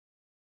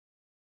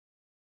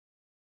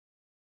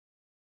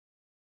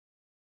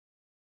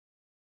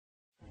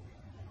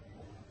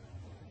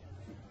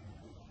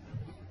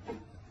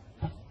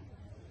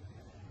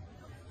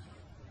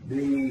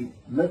the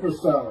leper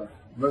scholar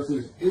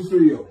versus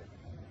Israel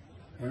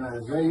in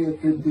Isaiah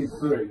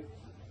 53,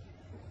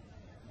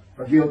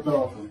 a guilt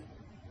offering.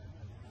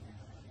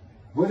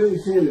 What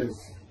is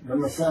the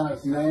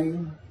Messiah's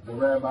name? The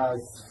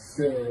rabbis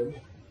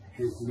said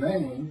his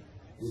name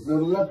is the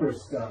leper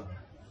scholar,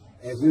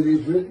 as it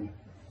is written,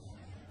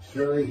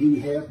 surely he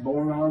hath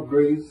borne our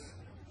griefs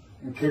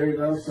and carried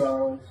our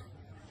sorrows,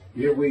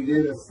 yet we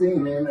did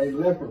esteem him a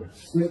leper,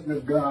 smitten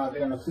of God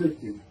and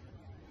afflicted.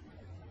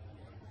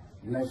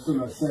 And that's from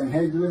the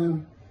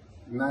Sanhedrin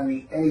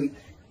 98,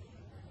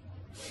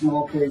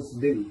 small case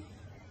B.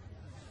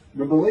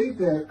 The belief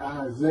that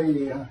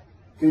Isaiah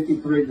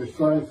 53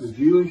 describes the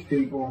Jewish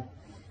people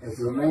as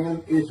the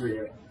man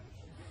Israel,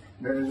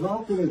 that is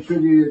often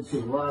attributed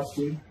to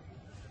Rashi,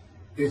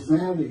 is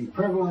now the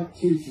prevalent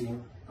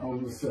teaching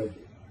on the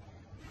subject.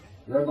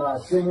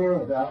 Rabbis Singer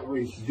of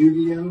Outreach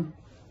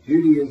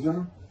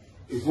Judaism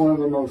is one of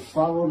the most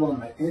followed on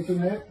the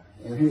internet,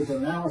 and his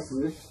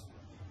analysis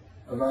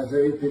of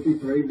Isaiah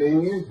 53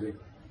 being Israel.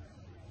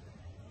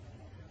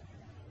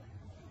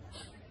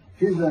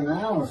 His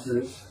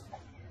analysis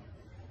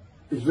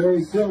is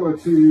very similar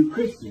to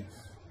Christians,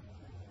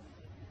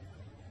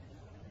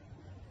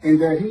 in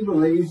that he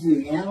believes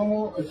the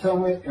animal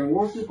atonement and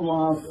worship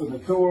laws of the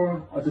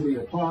Torah are to be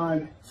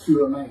applied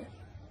to a man,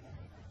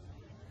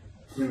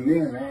 to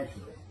men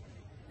actually,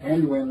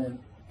 and women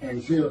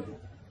and children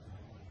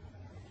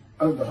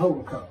of the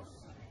Holocaust.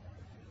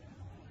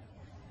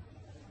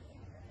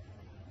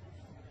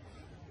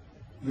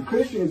 The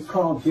Christians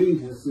call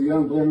Jesus the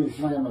unblemished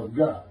Lamb of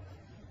God.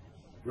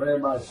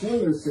 Rabbi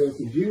Singer says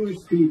the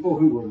Jewish people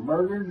who were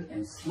murdered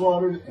and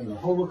slaughtered in the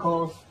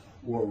Holocaust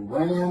were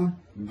ram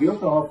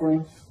guilt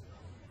offerings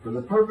for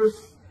the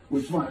purpose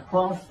which might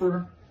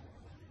prosper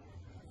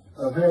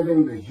of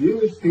having the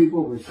Jewish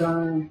people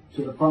return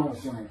to the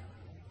promised land.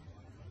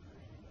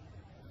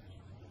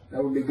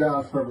 That would be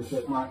God's purpose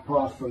that might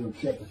prosper in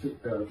chapter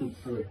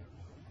 53.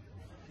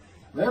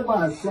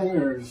 Rabbi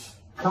Singer's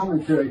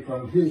commentary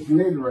from his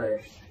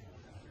midrash,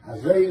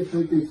 Isaiah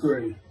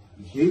 53,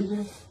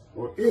 Jesus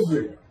or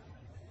Israel,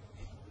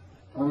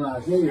 on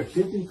Isaiah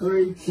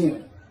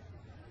 53:10.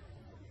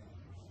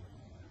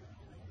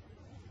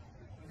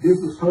 This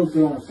is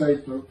posted on a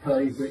Facebook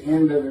page. The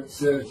end of it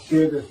says,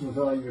 share this with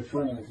all your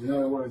friends. In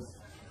other words,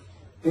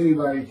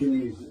 anybody can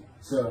use it.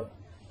 So,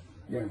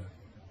 yeah.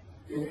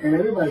 And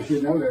everybody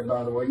should know that,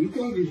 by the way. You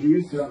can't just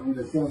use something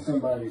that's on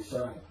somebody's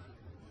site.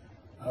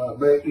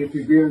 But if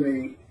you're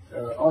given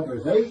the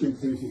authorization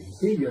to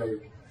see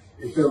it,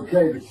 it's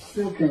okay, but you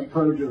still can't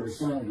perjure or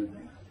slander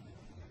them.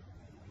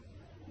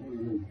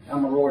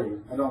 I'm a lawyer.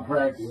 I don't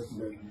practice,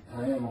 but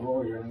I am a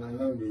lawyer and I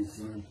know these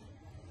things.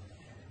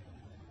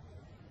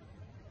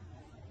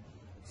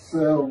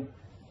 So,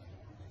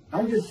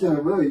 I'm just going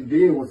to really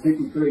deal with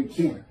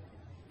 53:10.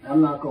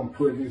 I'm not going to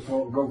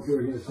go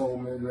through his whole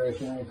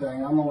midrash or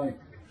anything.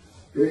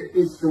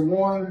 It's the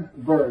one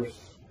verse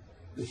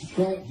that you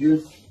can't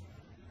just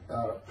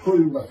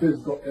prove by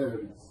physical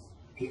evidence.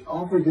 He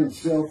offered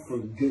himself for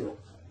guilt.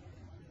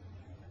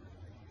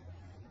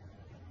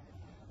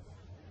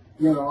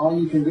 You know, all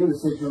you can do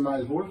is take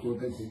somebody's word for it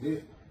that you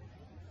did.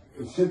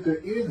 Except there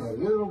is a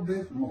little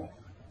bit more.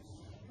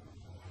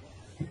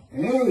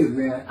 In any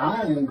event,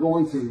 I am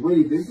going to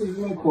read, this is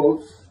in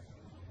quotes,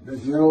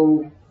 there's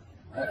no,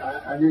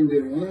 I didn't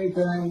do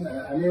anything,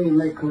 I didn't even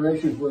make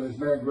corrections with his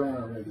background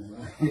or anything.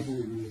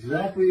 It's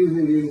exactly as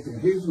it is in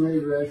his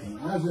midrash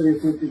from Isaiah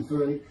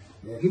 53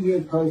 that he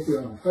had posted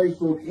on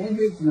Facebook in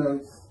his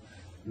notes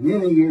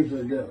many years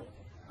ago.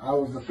 I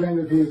was a friend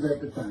of his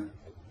at the time.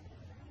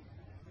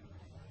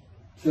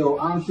 So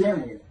I'm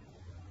sharing it.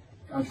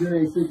 I'm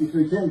sharing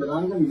 53:10, but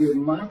I'm going to give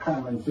my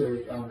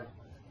commentary on it,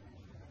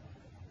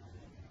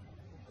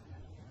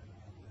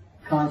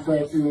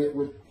 contrasting it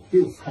with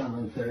his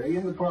commentary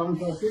and the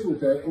problems I see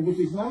with that, which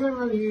is not an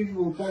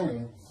unusual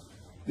thing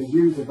the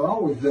Jews have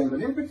always done,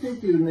 but in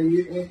particular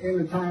in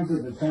the times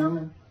of the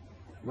Talmud,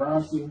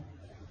 Rashi,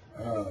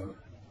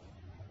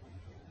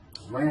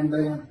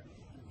 Rambam,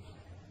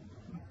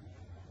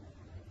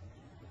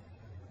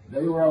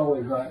 they were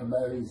always writing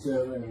about each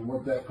other and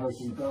what that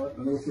person thought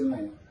and this and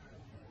that.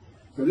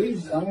 So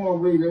I'm going to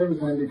read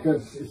everything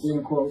because it's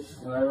in quotes,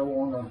 and I don't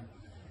want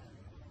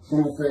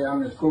someone to say I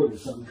misquoted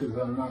something, because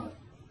I'm not.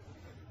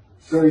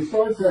 So he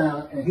starts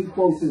out, and he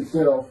quotes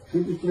himself,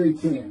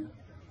 53:10.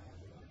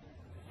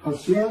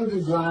 Hashem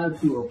desired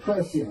to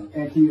oppress him,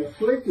 and he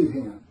afflicted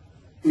him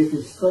if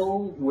his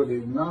soul would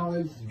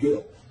acknowledge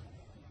guilt.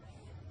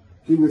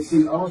 He would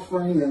see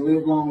offspring and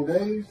live long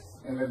days,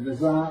 and the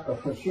desire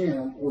of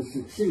Hashem would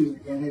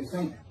succeed in his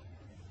hand.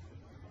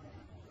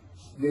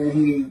 Then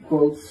he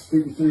quotes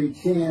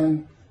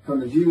 53:10 from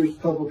the Jewish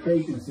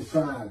Publication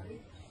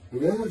Society. He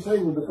doesn't say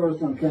where the first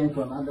one came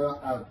from.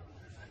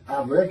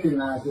 I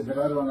recognize it, but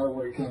I don't know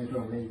where it came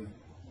from either.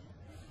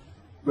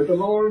 But the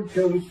Lord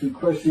chose to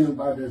crush him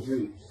by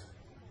disease,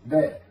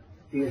 that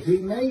if he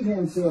made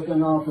himself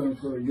an offering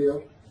for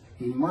guilt,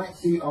 he might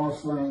see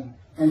offspring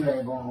and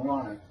have long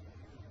life,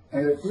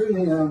 and that through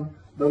him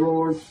the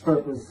Lord's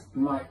purpose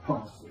might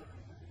prosper.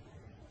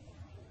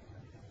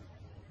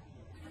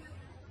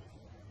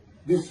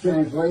 this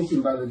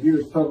translation by the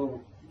Jewish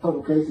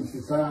Publication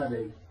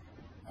Society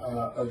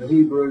of the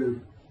Hebrew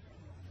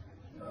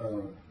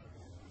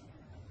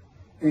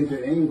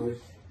into English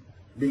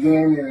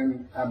began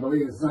in, I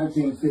believe it's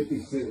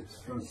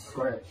 1956, from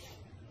scratch.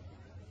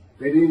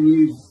 They did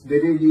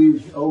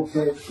use old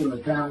texts from the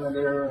Talmud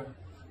era.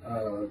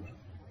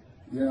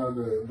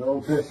 The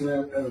Old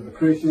Testament of the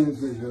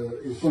Christians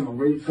is from a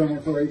Greek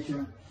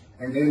translation,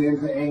 and then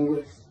into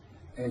English.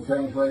 And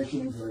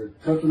translations are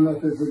tough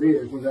enough as it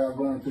is without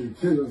going through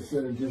two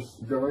instead of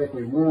just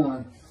directly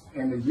one.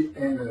 And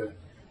the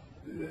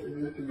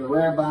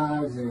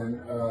rabbis and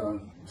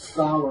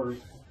scholars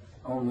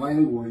on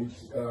language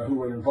who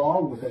were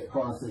involved with that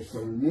process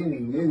for many,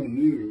 many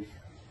years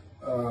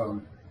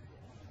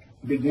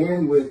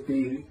began with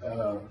the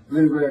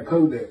Leningrad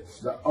Codex,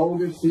 the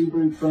oldest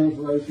Hebrew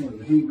translation of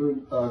the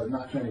Hebrew,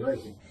 not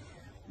translation,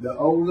 the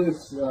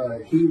oldest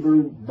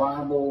Hebrew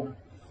Bible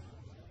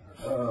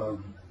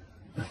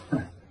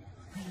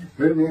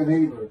written in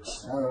Hebrew.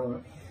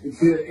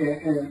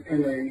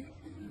 And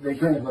they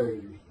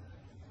translated it.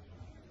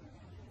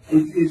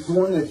 It's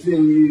one that's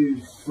been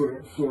used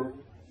for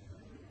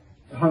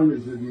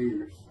hundreds of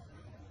years.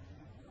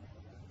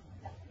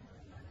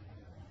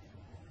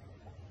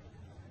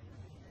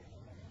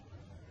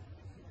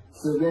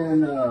 So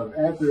then,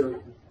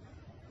 after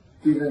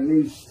even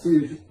these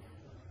two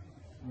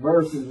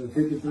verses of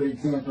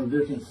 53:10 from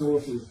different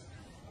sources,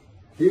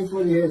 here's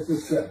what he has to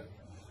say.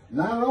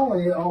 Not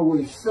only are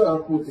we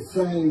stuck with the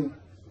same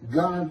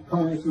God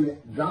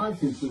punishment, God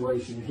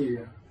situation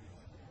here,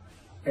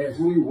 as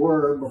we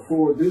were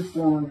before, this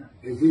one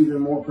is even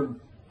more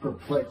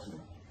perplexing.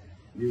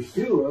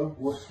 Yeshua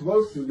was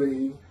supposed to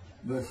be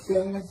the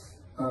sinless,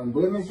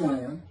 unblemished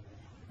Lamb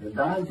that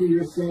died for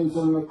your sins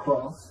on the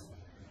cross,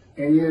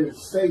 and yet it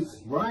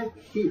states right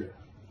here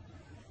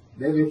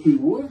that if he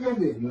would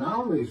have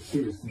acknowledged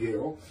his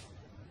guilt,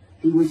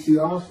 he would see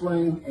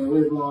offspring and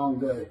live long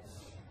days.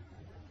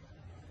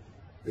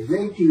 The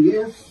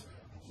JPS,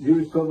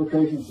 Jewish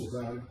Publication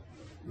Society,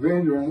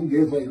 rendering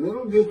gives a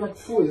little different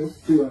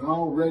twist to an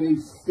already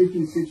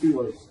sticky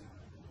situation.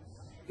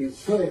 It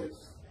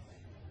says,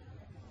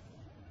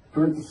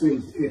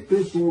 parentheses, if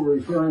this were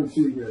referring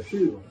to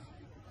Yeshua,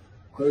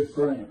 close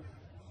friend,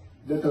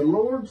 that the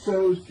Lord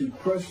chose to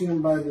crush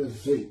him by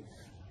disease.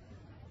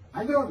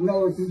 I don't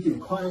know if you can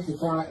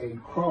classify a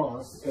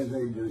cross as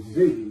a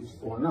disease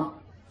or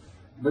not,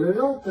 but I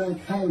don't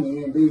think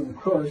hanging and being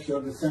crushed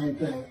are the same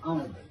thing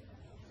either.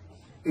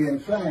 In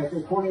fact,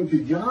 according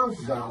to John's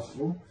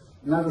Gospel,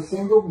 not a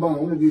single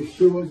bone of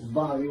Yeshua's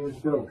body was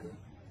broken.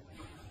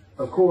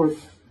 Of course,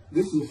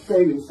 this is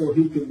stated so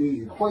he could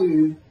be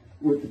equated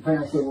with the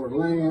Passover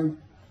lamb,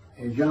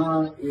 and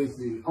John is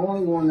the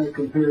only one that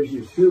compares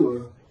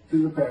Yeshua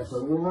to the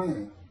Passover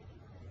lamb.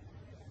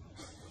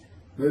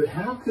 But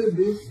how could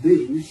this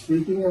be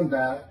speaking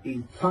about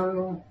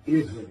eternal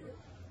Israel?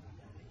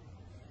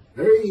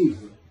 Very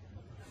easy.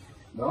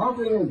 The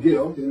offering of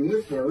guilt in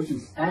this verse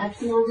is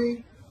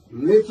actually,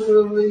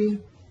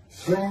 literally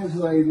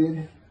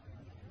translated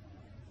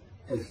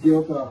as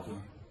guilt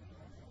offering.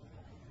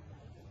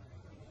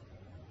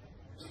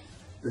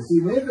 The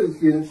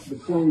significance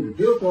between the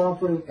guilt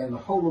offering and the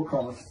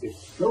Holocaust is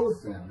so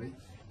astounding,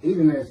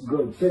 even as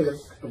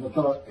grotesque of a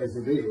thought as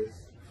it is,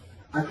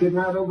 I could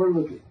not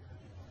overlook it.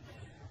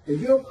 The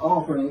guilt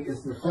offering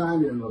is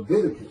defined in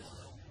Leviticus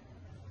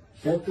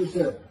chapter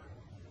 7,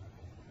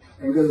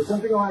 and goes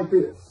something like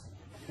this.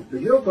 The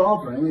guilt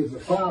offering is a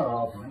fire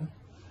offering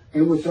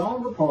in which all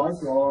the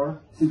parts are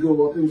to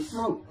go up in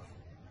smoke,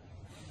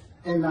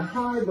 and the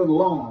high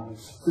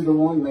belongs to the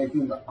one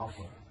making the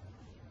offering.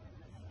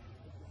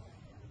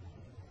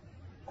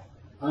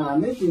 I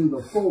mentioned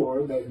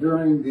before that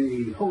during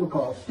the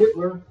Holocaust,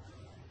 Hitler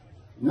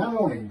not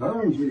only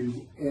burned Jews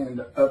in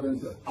the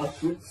ovens of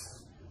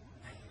Auschwitz,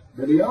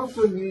 but he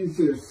also used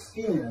their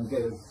skins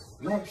as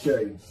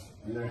lampshades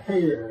and their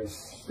hair as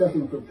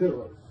stuffing for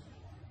pillows.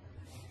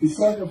 He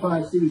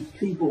sacrificed these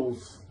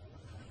peoples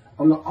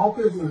on the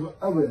altars of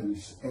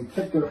ovens and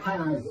kept their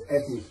hides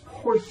as his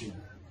portion,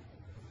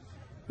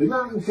 but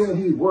not until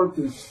he worked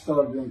and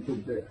starved them to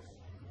death.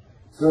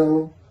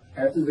 So,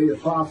 after the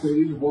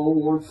atrocities of World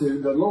War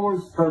II, the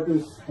Lord's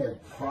purpose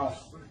had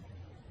prospered,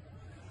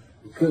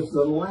 because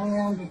the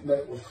land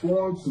that was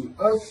sworn to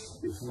us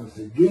is once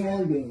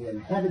again being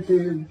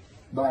inhabited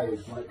by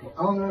its rightful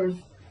owners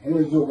and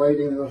is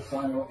awaiting the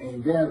final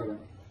ingathering.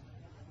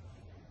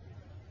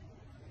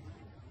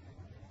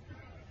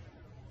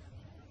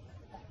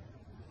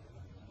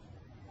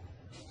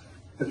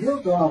 The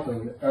guilt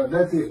offering,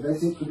 that's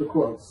it for the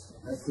quotes.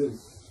 That's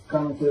his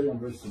commentary on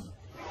verse 2.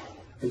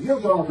 The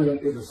guilt offering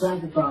is a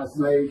sacrifice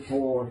made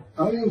for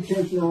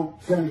unintentional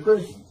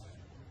transgressions.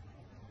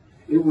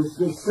 It was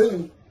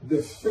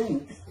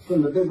distinct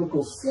from the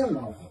biblical sin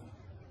offering.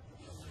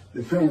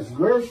 The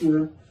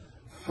transgressor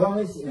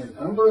furnished an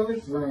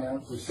unblemished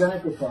lamb for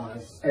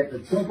sacrifice at the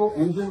temple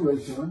in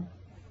Jerusalem,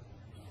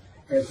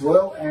 as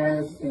well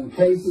as in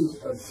cases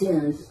of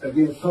sins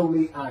against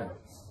holy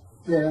idols,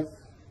 theft,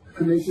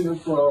 commission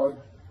of fraud,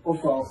 or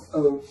false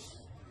oaths,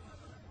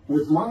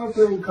 with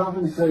monetary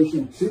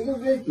compensation to the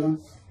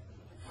victims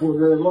for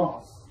their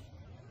loss.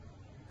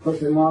 Plus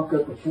they mark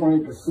up to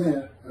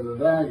 20% of the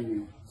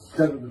value to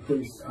cover the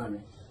priest's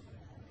earnings.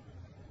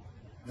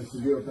 That's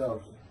the guilt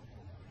offering.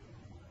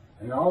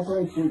 And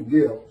offering for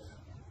guilt,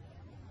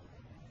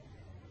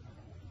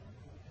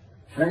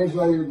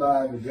 translated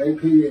by the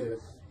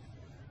JPS,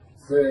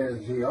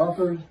 says he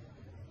offered,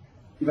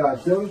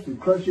 God chose to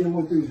crush him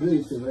with his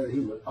knee so that he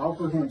would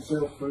offer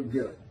himself for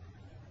guilt.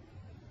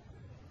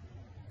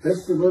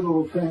 That's the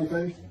literal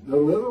translation. The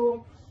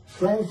literal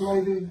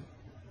translated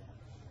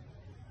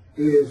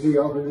is he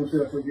offered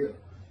himself for guilt.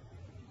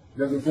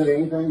 Doesn't say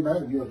anything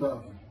about the guilt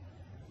offering.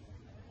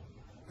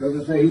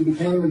 Doesn't say he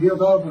became the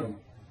guilt offering.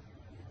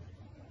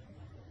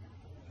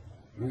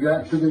 You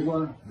got to this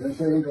one? Doesn't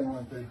say anything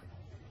like that.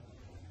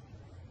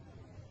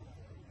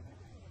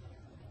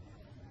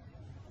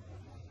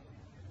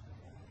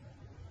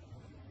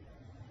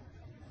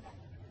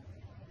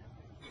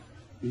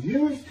 The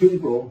Jewish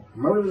people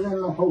murdered in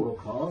the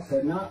Holocaust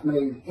had not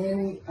made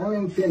any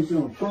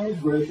unintentional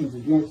transgressions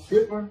against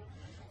Hitler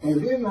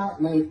and did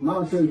not make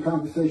monetary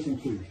compensation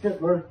to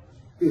Hitler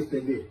if they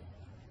did.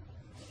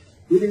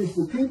 It is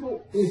the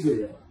people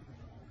Israel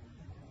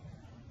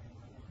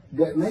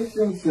that makes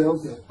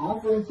themselves an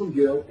offering for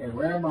guilt, and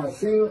Rabbi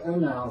Singer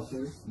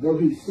analysis, though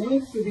he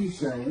seems to be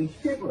saying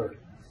Hitler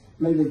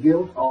made a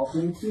guilt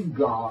offering to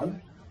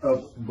God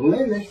of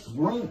blemished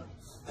rams.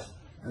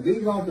 And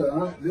these aren't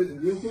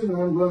this is an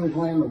unblemished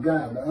lamb of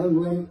God. The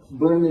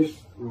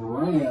unblemished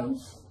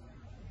rams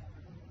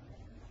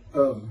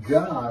of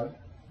God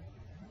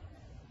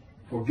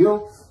for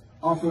guilt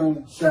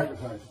offering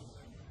sacrifices.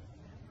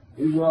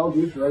 These are all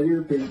just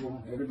regular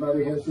people.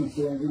 Everybody has some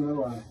sins in their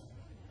life.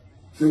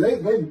 So they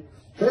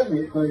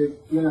technically,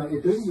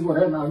 if this is what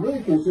happened, I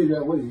really can't figure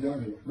out what he's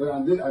done here. But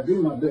I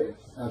do my best.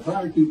 I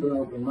try to keep an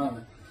open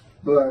mind.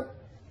 But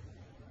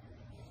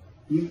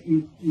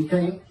you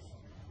can't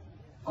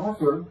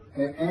offer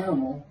an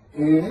animal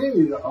in any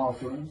of the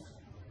offerings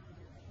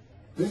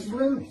that's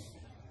blemished,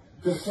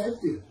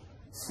 defective,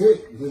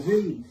 sick,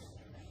 disease.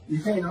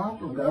 You can't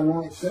offer them. God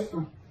won't accept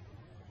them.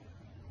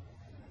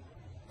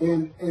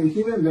 And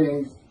human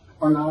beings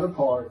are not a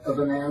part of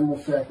an animal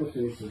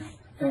sacrificial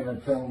and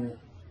atonement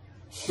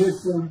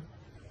system.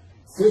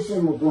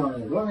 System of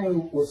running. Running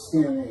what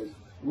sin is.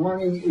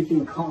 Running, it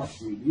can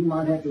cost you. You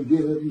might have to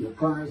give up your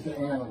prize to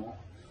animal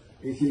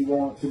if you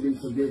want to be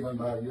forgiven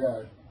by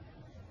God.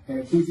 And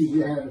it teaches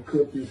you how to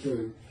cook your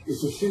food.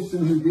 It's a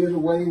system he did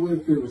away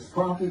with through his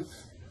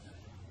prophets.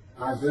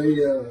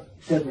 Isaiah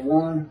chapter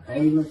 1,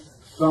 Amos,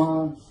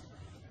 Psalms.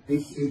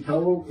 He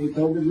told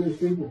the Jewish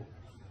people.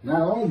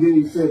 Not only did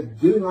he say,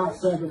 do not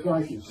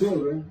sacrifice your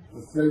children,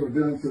 which they were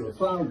doing to the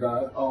fire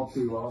god all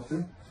too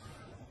often,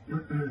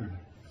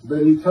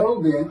 but he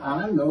told them,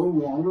 I no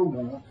longer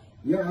want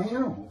your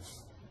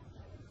animals.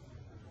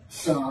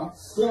 Stop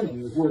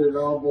sinning is what it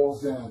all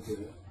boils down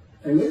to.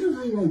 And this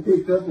is even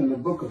picked up in the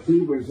book of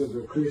Hebrews as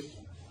a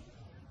Christian.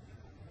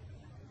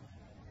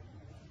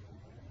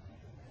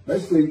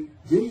 Basically,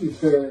 Jesus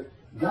said,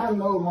 God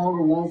no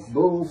longer wants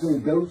bulls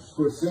and goats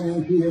for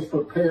sin. He has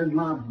prepared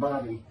my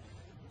body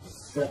to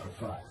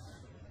sacrifice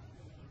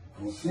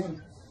for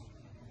sin.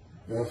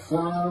 The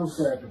final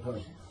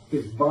sacrifice.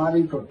 His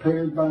body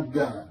prepared by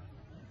God.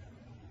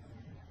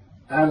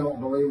 I don't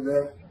believe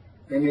that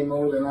any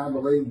more than I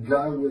believe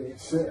God would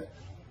accept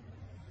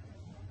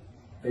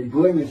a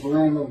blemished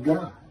Lamb of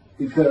God,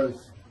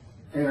 because,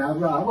 and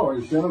I've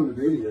already shown the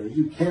video,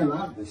 you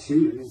cannot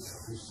deceive.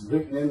 It's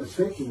written in the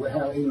scripture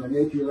how he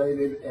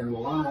manipulated and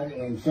lied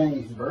and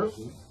changed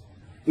verses.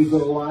 He's a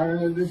liar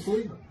and a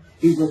deceiver.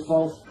 He's a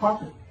false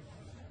prophet.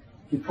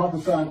 He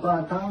prophesied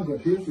 5 times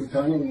of his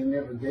return and he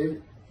never did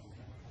it.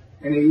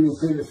 And he even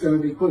said it's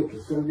going to be quickly,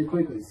 it's going to be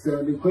quickly, it's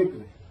going to be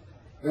quickly.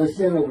 That's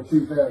been over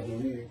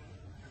 2,000 years.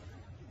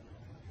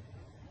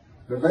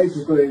 But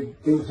basically,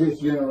 it was his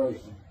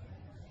generation.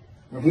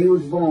 When he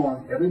was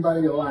born,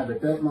 everybody alive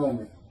at that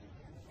moment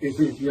is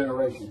his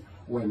generation.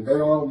 When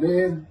they're all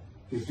dead,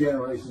 his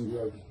generation's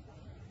over.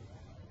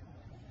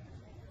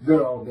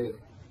 They're all dead.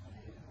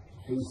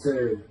 He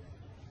said,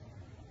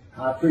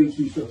 I preach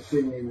you shall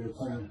see me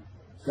return.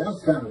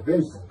 Sounds kind of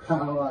vengeful,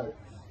 kind of like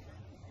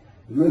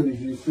the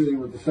movies you see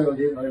with the fellow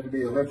getting ready to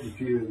be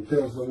electrocuted and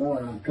tells the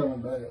one, I'm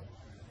coming back.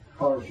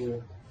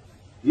 Harsher.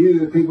 You,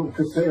 the people of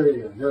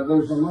Caesarea, there are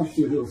those amongst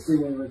you who will see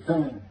me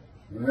return.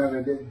 And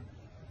never did.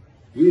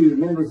 You,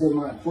 members of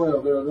my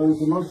 12, there are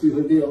those amongst you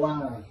who will be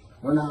alive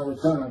when I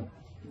return.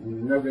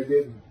 And never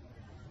did.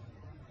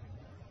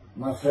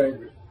 My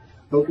favorite,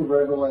 Book of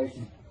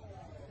Revelation.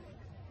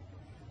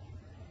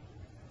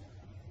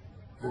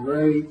 The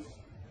great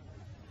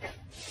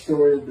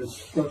story of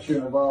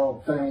destruction of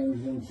all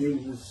things, and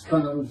Jesus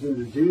comes,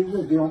 and the Jews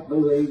that don't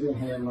believe in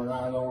him are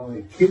not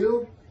only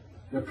killed,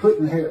 they're put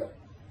in hell.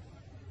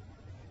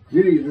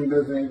 Judaism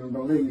doesn't even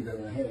believe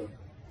in a hell.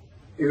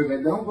 If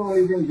they don't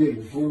believe in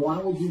Jesus, well, why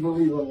would you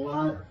believe a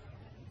liar,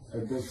 a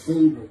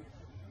deceiver,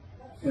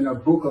 in a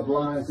book of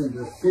lies and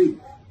deceit?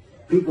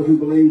 People who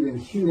believe in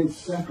human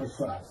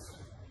sacrifice.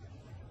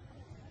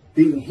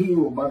 being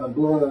healed by the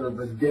blood or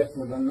the death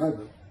of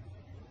another?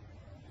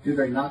 Do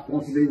they not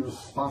want to be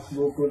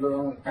responsible for their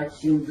own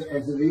actions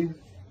as it is?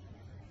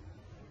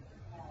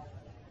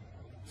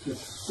 It's a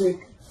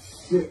sick,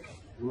 sick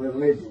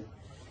religion.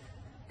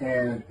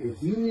 And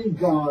if you knew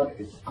God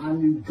as I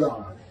knew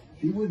God,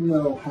 you would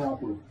know how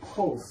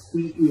repulsed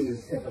he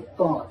is at the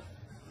thought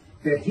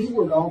that he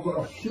would offer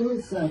a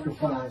human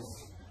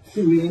sacrifice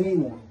to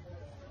anyone,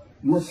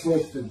 much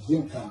less the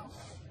Gentiles.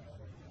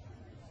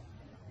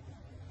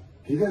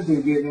 He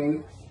doesn't give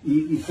any.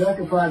 You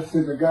sacrifice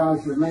to the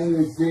gods the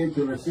maintenance did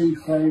to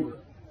receive favor.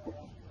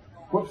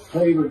 What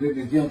favor did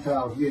the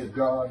Gentiles give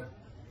God?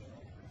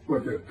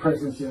 With their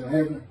presence in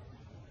heaven?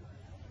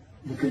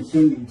 The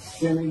continued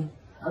sinning?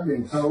 I've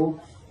been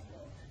told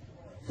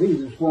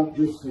Jesus won't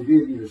just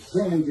forgive your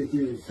sins if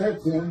you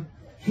accept him.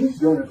 He's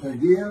going to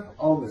forgive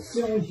all the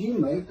sins you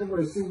make the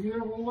rest of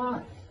your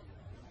life.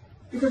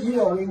 Because he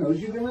already knows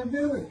you're going to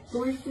do it.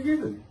 So he's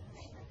forgiven you.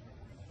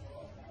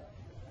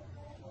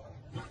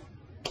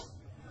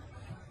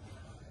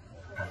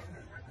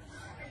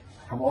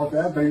 I walked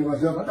out thinking to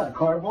myself, I got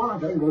carte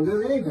blanche. I can go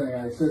do anything.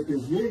 I accept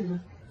this Jesus.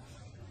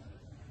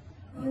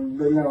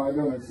 But no, I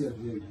don't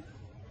accept Jesus.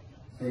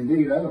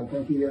 Indeed, I don't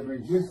think he ever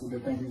existed. I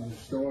think he's a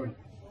story.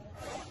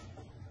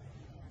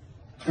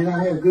 And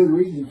I have good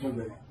reason for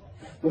that.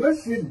 But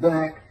let's get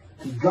back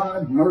to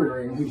God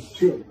murdering his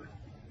children.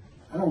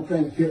 I don't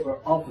think Hitler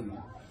offered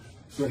them.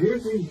 So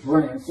here's these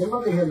brands.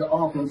 Somebody had to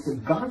offer them, so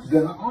God's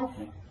going to offer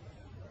them.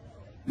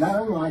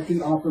 Not unlike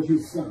he offered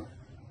his son.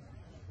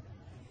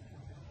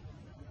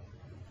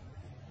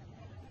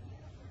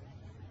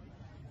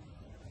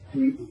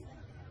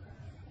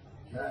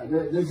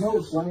 There's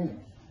no slander.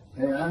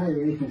 And I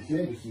haven't even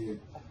said this yet.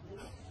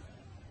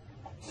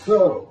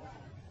 So,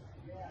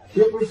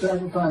 Hitler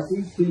sacrificed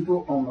these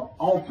people on the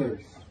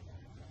altars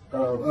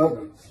of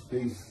ovens.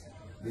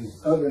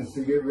 These ovens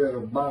to get rid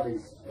of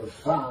bodies of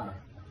fire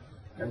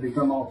and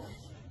become altars.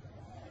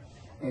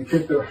 And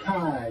kept their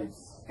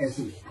hides as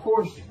his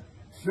portion.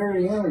 It's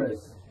very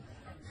interesting.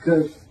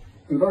 Because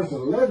in verse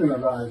 11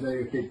 of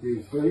Isaiah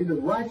 53, the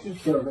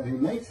righteous servant who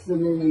makes the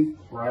many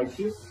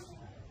righteous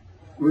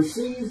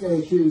receives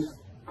as his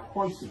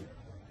portion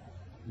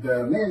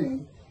the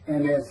many,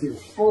 and as his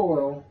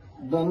spoil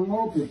the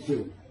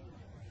multitude.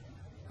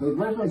 The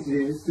reference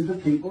is to the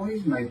people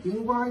he's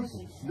making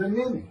righteous, the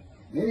many.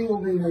 Many will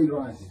be made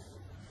righteous.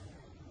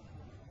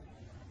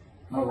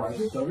 My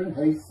righteous servant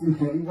makes the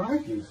many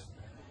righteous.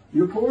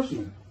 Your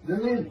portion, the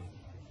many.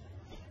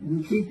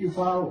 You keep your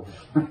followers.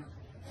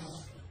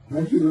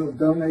 Maybe you'll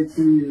donate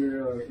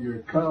to your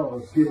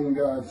cause, giving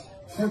God's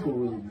temple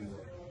really good.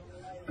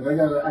 But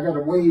I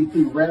gotta wade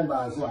through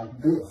rabbis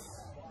like this.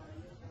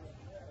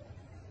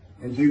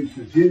 And Jews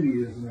for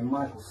Judaism and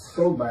Michael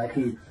Sobak,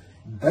 who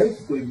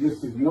basically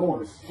just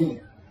ignores 10.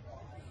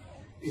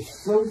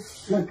 It's so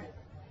simple.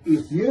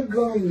 If you're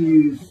going to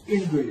use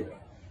Israel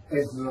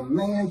as the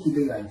man to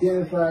be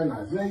identified in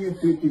Isaiah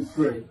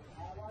 53,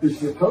 who's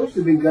supposed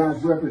to be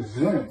God's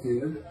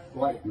representative,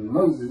 like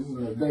Moses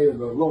in the day of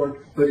the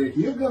Lord, but if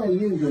you're going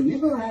to use them, you're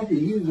going to have to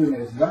use them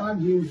as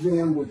God used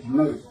them with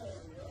Moses.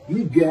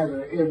 You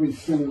gather every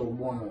single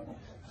one of them.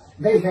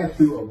 They have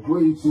to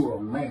agree to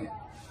a man.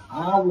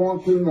 I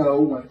want to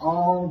know when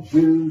all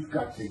Jews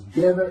got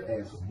together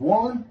as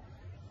one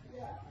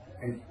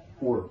and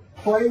were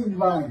plagued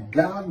by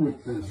God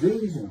with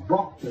disease and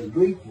brought to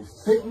grief with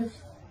sickness,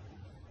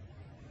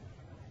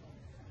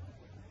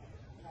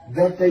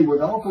 that they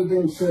would offer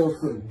themselves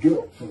for the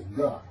guilt of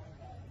God.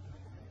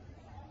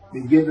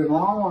 They give them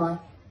long life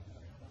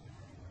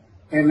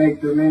and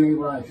make the many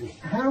righteous.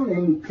 How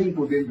many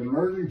people did the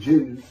murdered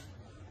Jews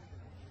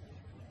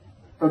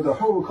of the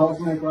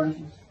Holocaust make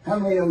righteous? How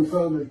many of them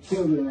saw their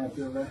children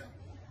after that?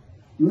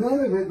 None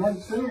of it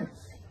makes sense.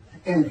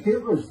 And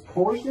Hitler's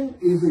portion,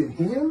 is it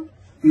him?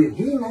 Did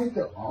he make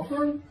the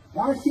offering?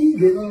 Why is he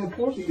giving a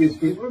portion? Is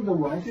Hitler the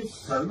righteous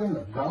servant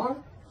of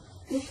God?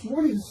 It's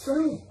what he's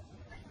saying.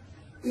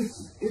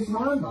 It's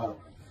mind-boggling.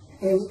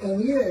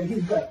 And yeah,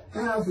 he's got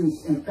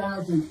thousands and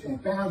thousands and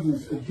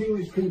thousands of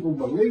Jewish people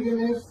believing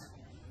this.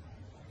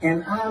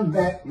 And I'm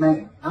that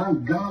man.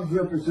 I'm God's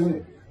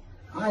representative.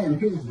 I am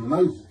his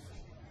Moses.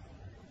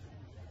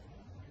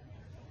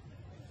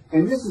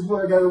 And this is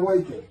what I got to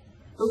wait to.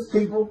 Those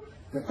people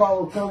that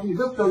follow Tovia,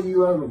 they'll throw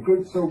you out of a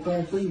group so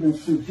fast, even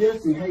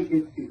suggesting, hey,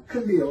 it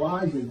could be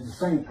Elijah with the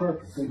same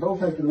purpose. They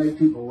both have to make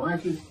people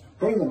righteous,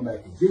 bring them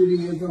back to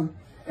Judaism,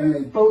 and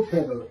they both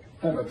have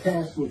a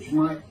task which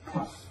might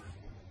prosper.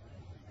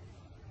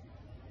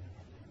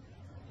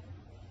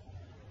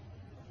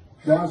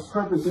 God's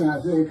purpose in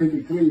Isaiah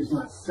 53 is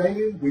not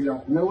stated. We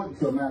don't know it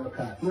until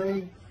Malachi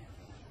 3,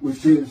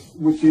 which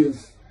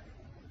is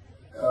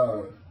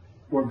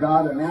where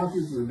God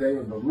announces the day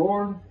of the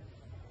Lord.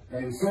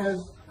 And he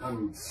says,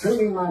 I'm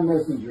sending my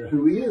messenger,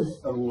 who is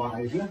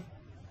Elijah,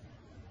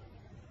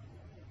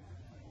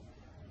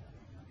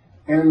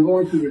 and I'm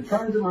going to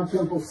return to my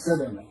temple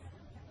suddenly.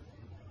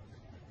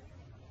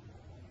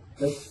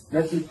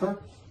 That's his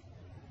purpose.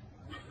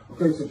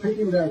 Okay, so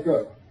picking back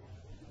up.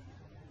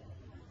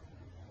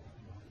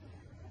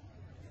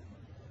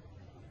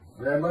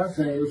 Rabbi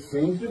Singer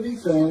seems to be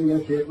saying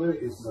that Hitler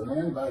is the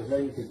man of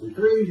Isaiah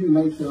 53 who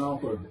makes an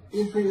offer of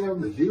Israel,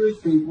 the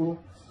Jewish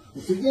people,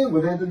 which again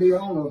would have to be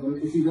all of them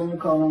if you're going to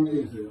call them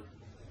Israel,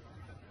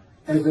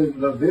 as a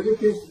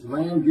Leviticus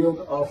land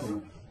guilt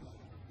offering.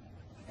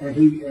 And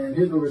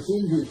Hitler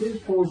receives as his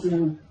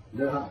portion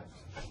their heights.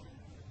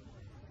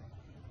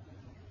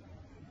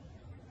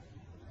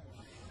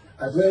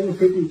 Isaiah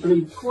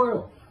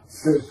 53:12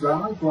 says,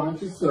 God's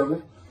righteous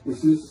servant,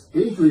 which is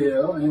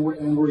Israel, and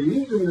we're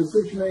using the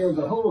 6 million of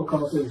the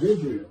Holocaust as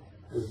Israel,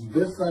 as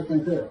best I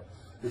can tell.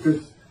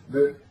 Because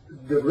the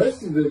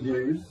rest of the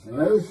Jews,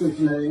 another 6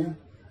 million,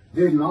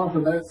 didn't offer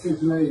that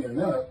 6 million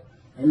up,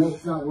 and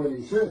that's not what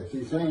he says.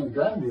 He's saying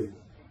God did it.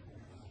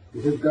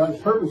 Because God's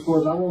purpose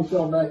was, I want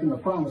y'all back in the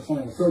promised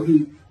land. So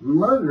he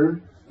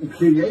murdered and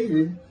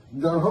created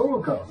the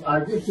Holocaust.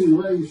 I guess he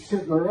raised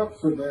Hitler up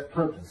for that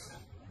purpose.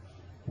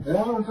 And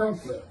I don't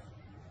think so.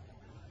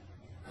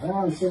 I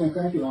don't understand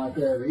thinking like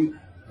that either.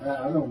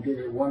 I don't get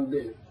it one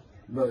bit.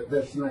 But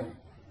that's me.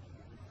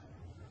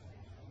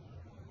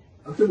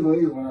 I couldn't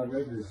believe it when I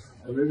read this.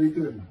 I really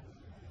couldn't.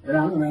 And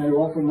I'm going to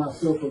offer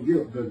myself a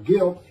guilt. The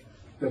guilt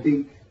that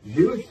the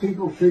Jewish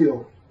people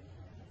feel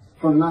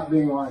from not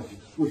being righteous,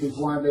 which is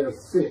why they're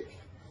sick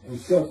and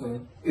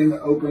suffering in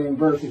the opening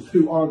verses,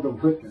 who are the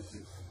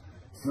witnesses.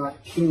 It's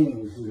not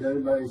kings, as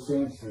everybody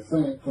seems to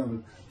think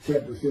from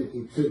chapter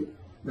 52.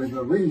 There's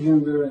a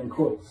reason they're in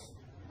quotes.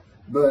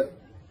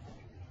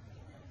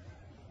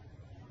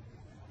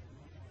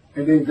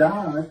 And then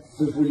God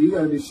says, well, you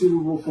got to be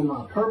suitable for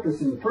my purpose.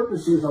 And the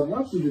purpose is, I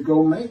want you to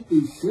go make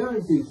these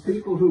sinners, these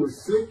people who are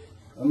sick,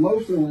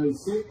 emotionally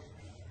sick,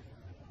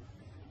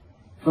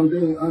 from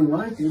being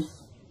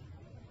unrighteous,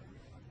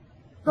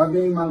 by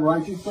being my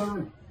righteous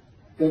servant.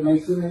 That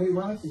makes them any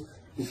righteous.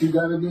 But you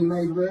got to be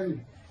made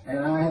ready. And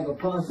I have a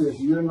process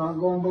you're not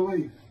going to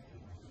believe.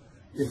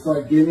 It's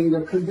like getting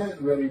the cadet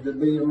ready to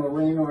be a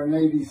Marine or a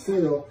Navy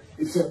SEAL,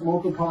 except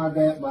multiply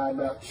that by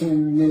about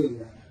 10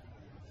 million.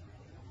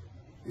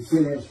 It's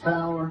in his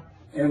power,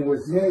 and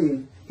with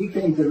me, he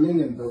came to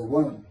me in the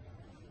womb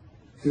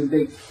to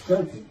make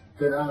certain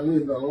that I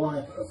lived a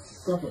life of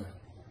suffering,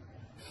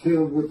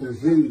 filled with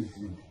disease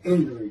and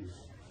injuries,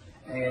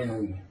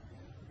 and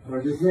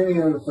for just many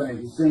other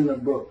things. It's in the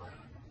book.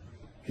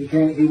 He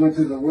went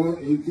to the womb.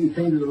 He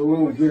came to the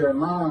womb of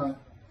Jeremiah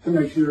to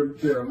make sure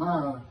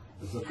Jeremiah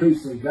was a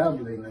priestly,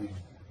 godly man.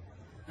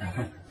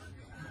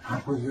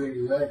 I was the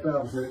exact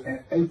opposite,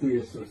 an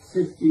atheist for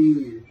 60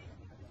 years.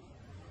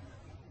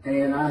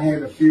 And I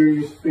had a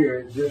furious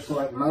spirit just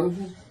like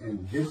Moses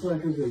and just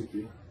like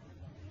Ezekiel.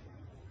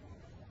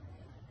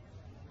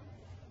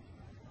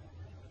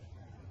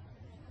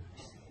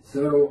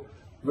 So,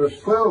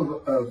 verse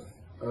 12 of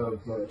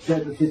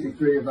chapter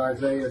 53 of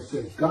Isaiah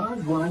says,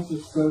 God's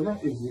righteous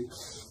servant is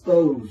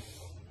exposed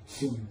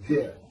to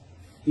death.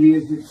 He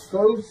is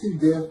exposed to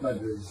death by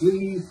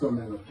disease, from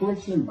an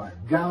affliction, by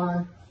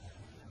God.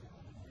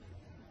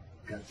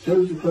 God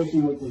chose to afflict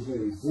him with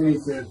disease. Then he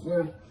says,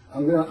 well,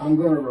 I'm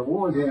going to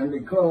reward him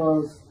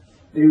because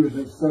he was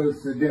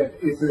exposed to death.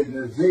 It's a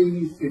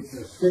disease. It's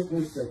a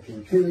sickness that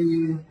can kill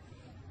you.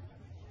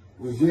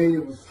 With me,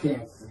 it was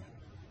cancer.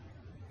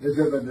 There's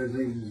other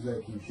diseases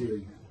that can kill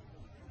you.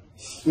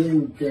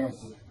 Skin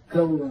cancer,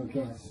 colon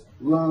cancer,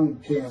 lung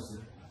cancer,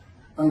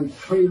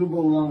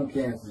 untreatable lung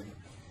cancer.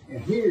 And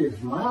here is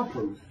my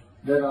proof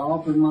that I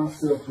offered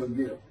myself for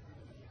guilt.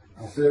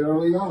 I said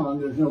early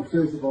on, there's no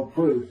physical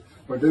proof,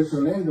 but there's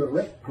some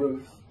indirect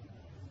proof.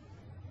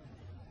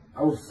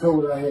 I was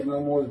told I had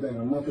no more than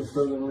a month or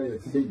so to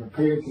live, to be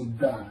prepared to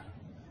die,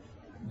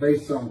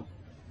 based on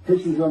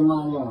pictures of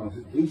my lungs,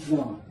 each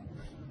one.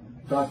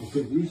 Doctor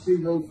said, you see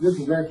those? This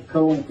is after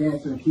colon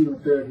cancer and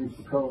chemotherapy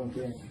for colon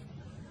cancer.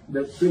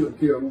 That should have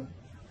killed me.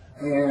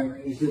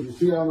 And he said, you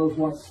see all those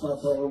white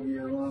spots all over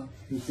your lung?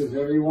 He says,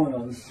 every one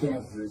of them is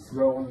cancer. It's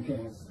growing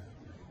cancer.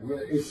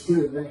 It's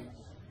too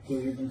advanced to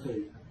even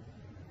take.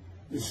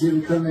 It should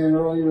have come in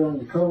earlier on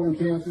the colon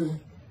cancer.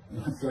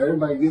 So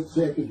everybody get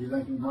checked if you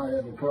think you might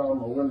have a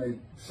problem, or when they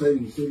say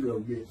you should go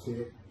get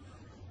checked.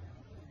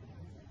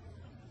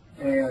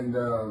 And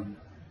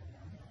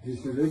he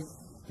said,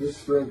 this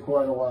spread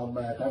quite a while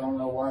back. I don't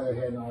know why they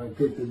hadn't already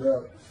picked it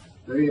up.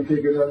 They didn't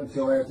pick it up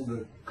until after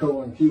the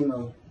colon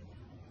chemo.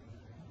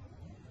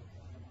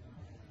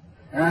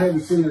 And I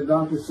haven't seen the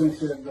doctor since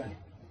that day.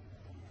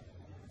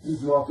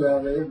 Just walked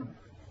out there and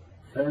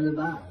turned to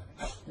die.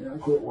 I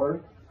quit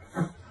work.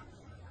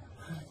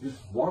 Just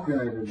walking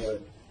every day.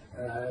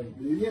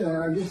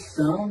 I get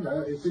stoned.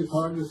 It's just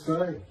hard to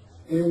say.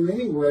 In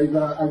many ways,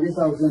 I guess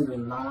I was in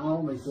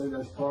denial. They say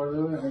that's part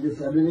of it. I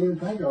guess I didn't even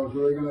think I was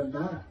really going to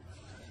die.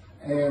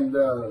 And,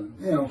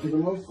 for the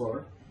most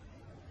part.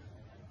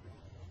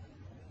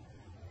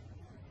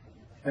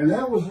 And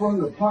that was when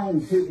the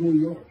planes hit New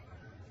York.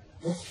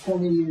 That's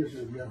 20 years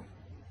ago.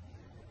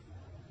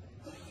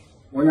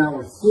 When I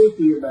was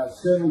 50, about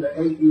 7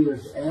 to 8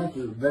 years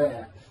after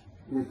that,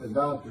 with the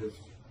doctors,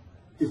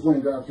 is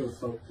when God first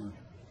spoke to me.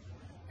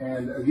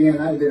 And again,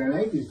 I'd been an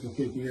atheist for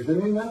 50 years. I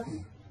knew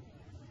nothing.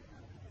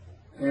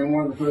 And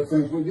one of the first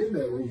things we did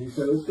that week, he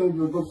said, let's go to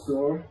the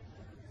bookstore.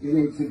 You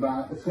need to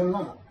buy a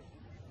Talmud.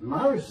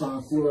 My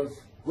response was,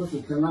 what's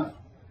a Talmud?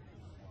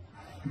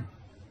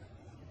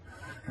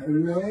 I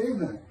didn't know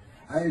anything.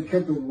 I had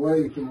kept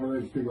away from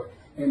religious people.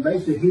 And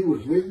basically, he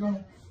was with me.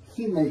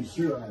 He made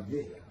sure I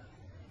did.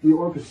 He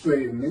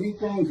orchestrated many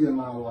things in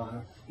my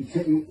life.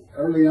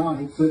 Early on,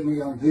 he took me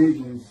on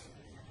visions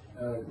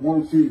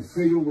 1, 2,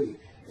 3 a week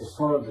as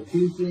part of the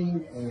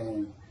teaching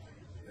and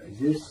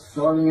just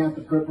starting out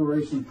the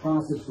preparation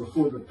process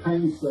before the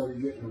pain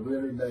started getting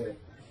really bad,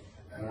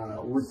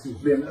 which has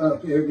been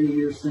up every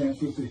year since.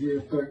 This is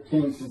year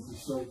 13 since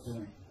it's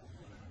 13.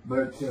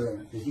 But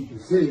as you can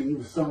see, he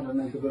was starting to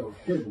make a little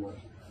headway.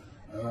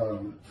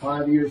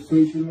 5 years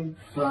teaching,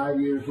 5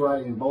 years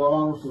writing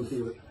blogs, which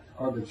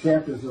are the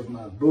chapters of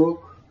my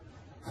book,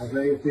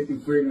 Isaiah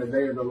 53 and the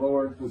Day of the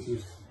Lord, which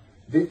is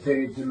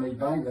dictated to me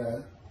by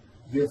God,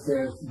 just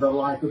as the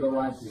life of the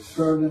righteous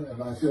servant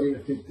of Isaiah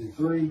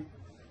 53.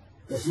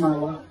 That's my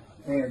life.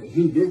 And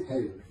he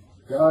dictated it.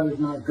 God is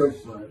not a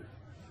ghostwriter.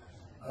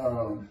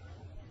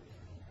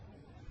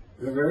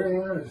 They're very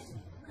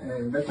interesting.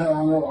 And that's how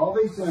I know all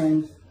these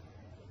things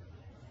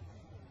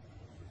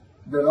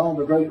that all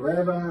the great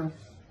rabbis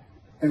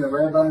and the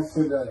rabbis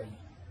today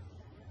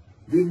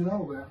didn't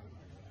know about.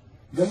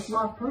 That's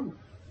not proof.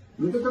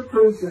 Look at the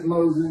proof that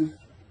Moses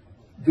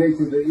gave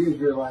to the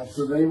Israelites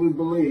so they would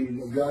believe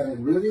that God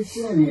had really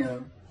sent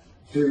him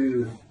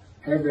to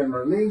have them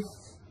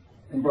released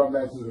and brought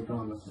back to the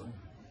promised land.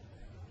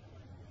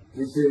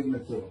 It's in the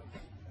Torah.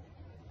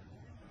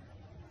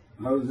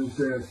 Moses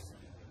says,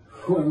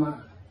 who am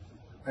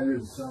I? I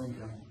did the same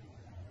thing.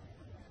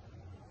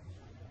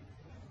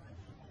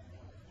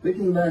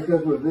 Picking back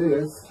up with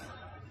this,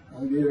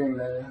 I'm getting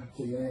there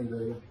to the end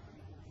of it.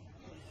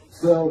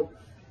 So,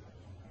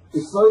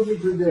 exposure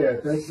to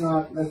death, that's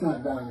not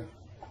dying.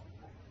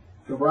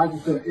 The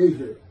righteous of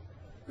Israel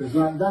does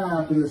not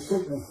die from the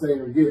sickness they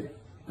were given.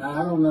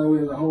 Now, I don't know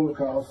in the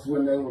Holocaust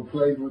when they were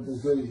plagued with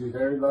disease, if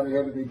everybody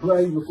had to be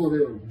plagued before they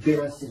were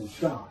gassed and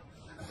shot.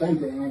 I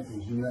think the answer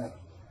is no.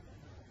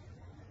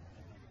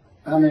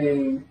 I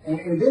mean,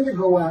 and then to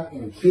go out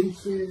and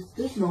teach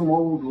this no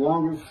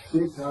longer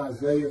fits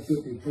Isaiah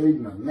 53,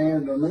 the man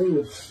of the moon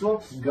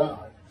obstructs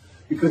God.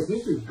 Because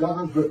this is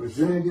God's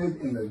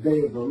representative in the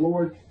day of the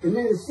Lord, and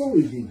then it's so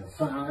easy to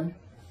find.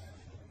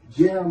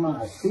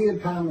 Jeremiah, see a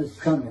time is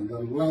coming, the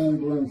land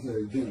blooms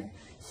again.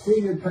 See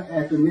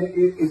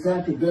it's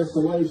after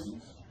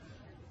desolations.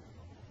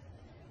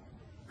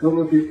 Go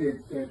look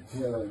at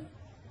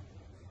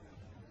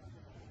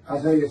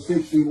Isaiah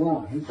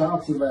 61. He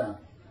talks about,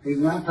 he's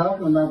not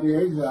talking about the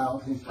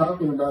exiles, he's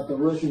talking about the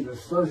Russian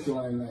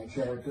dispersal in that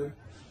chapter,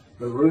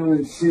 the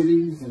ruined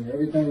cities and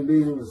everything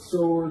being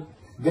restored.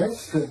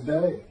 That's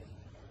today.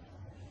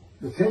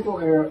 The temple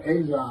era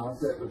exiles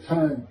that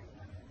returned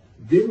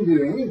didn't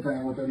do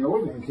anything with the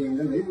northern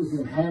kingdom. It was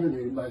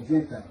inhabited by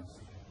Gentiles.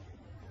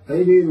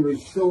 They didn't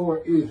restore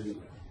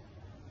Israel.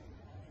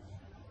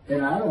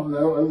 And I don't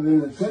know, other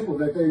than the temple,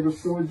 that they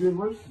restored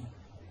Jerusalem.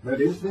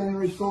 But it's been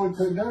restored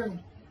today.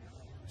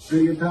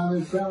 See your time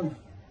is coming.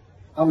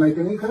 I'll make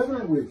a new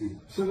covenant with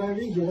you. So there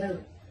you have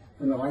it.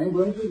 And the land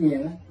blooms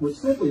again, which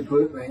simply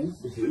put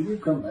means that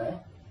you come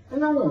back,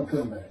 and I'm going to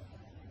come back.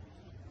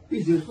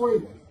 He's just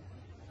waiting.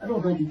 I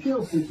don't think he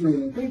killed 6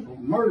 million people.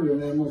 Murdering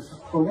them was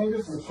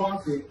horrendous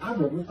atrocity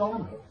I've ever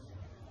thought of.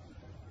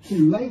 To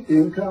make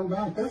them come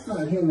back, that's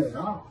not him at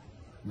all.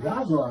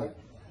 God's like,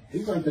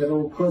 he's like that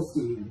old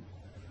crusty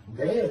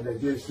dad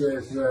that just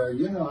says,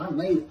 I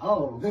made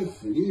all of this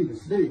for you,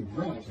 this big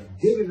branch.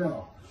 I did it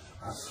all.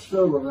 I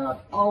struggled and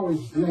I've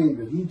always dreamed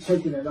of you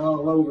taking it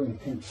all over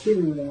and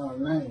continuing our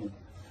name.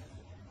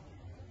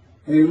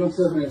 And he looks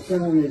up and his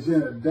son is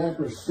in a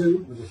dapper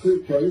suit with a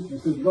suitcase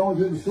and says, going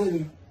to the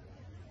city.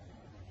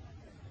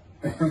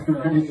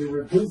 And he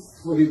repeats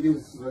what he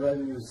gives, what I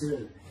just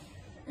said.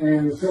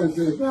 And the son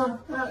says, no,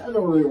 I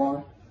don't really want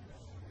it.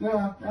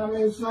 No, I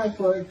mean, it's a nice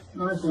place,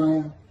 nice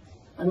land.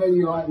 I know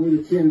you like me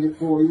to tend it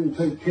for you and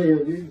take care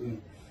of it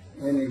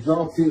and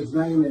exalt his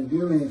name in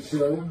doing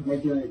so,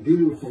 making it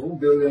beautiful,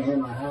 building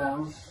him a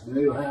house, a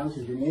new house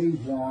if he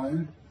needs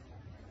one.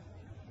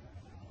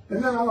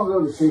 And then I'm going to go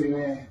to the city,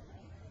 man.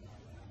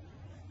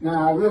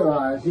 Now, I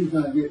realize he's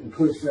not getting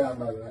pushed out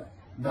by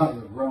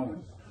the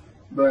Romans.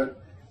 But,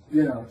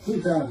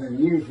 2,000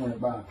 years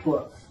went by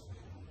plus.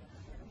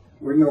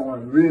 With no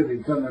one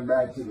really coming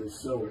back to the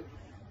story.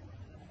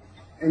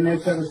 And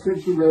that's how the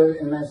scripture read,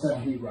 and that's how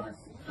he writes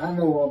it. I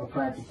know all the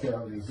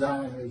practicalities,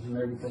 Zionism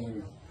and everything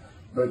else.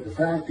 But the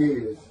fact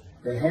is,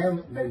 they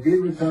did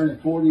return in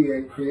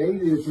 48,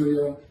 create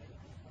Israel,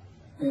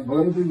 and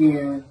blooms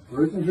again,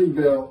 Jerusalem's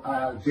rebuilt,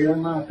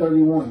 Jeremiah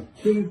 31,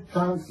 2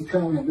 times to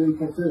come have been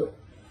fulfilled.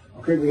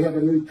 Okay, we have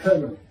a new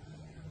covenant.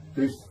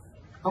 There's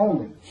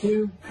only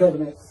 2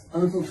 covenants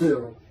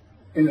unfulfilled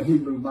in the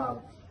Hebrew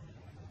Bible.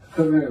 The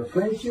covenant of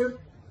friendship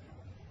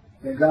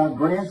that God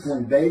grants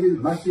when David,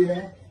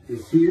 Moshiach,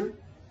 is here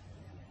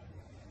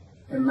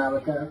in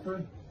Malachi 3,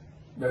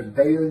 the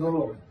day of the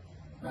Lord.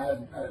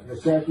 The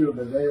chapter of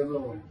the day of the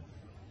Lord.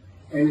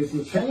 And it's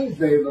the change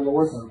day of the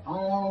Lord from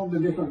all the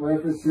different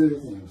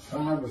references in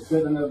 5 or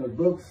 7 other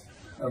books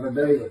of a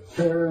day of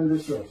terror and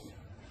destruction,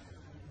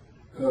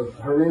 of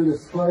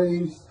horrendous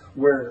plagues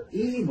where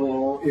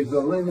evil is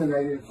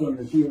eliminated from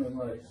the human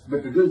race,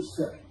 but the good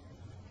stay.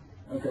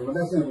 Okay, well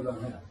that's never going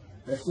to happen.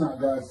 That's not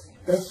God's,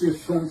 that's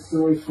just some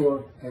story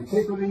for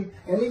antiquity,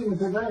 and even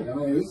today. I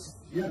mean, it's,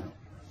 you know,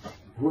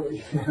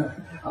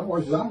 I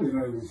watch zombie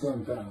movies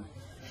sometimes.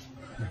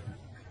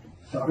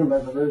 Talking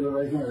about the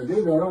resurrection of the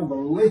dead, I don't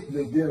believe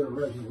the dead are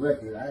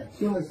resurrected. I have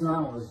too much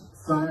knowledge,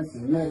 science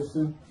and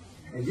medicine,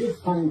 and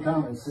just plain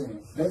common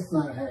sense. That's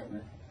not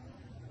happening.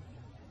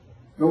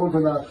 The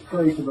Orthodox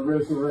pray for the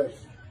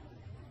resurrection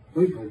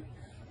weekly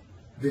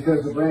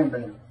because of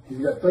Rambam. He's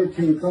got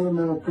 13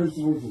 fundamental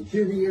principles of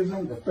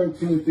Judaism. The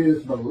 13th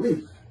is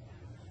belief.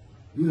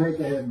 You have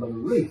to have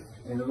belief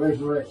in the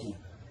resurrection.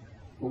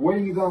 But where are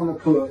you going to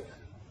put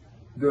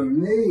the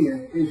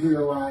million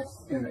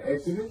Israelites in the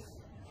Exodus?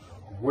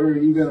 Where are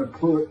you going to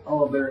put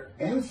all their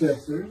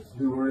ancestors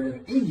who were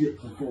in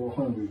Egypt for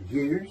 400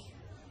 years?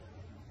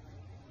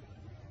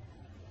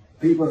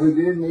 People who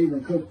didn't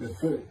even cook the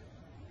food.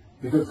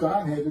 Because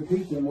God had to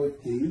teach them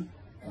with the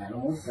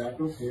animal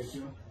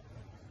sacrificial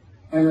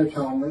and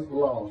atonement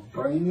laws.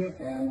 Bring your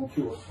animal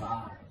to a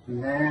fire.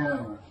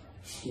 Now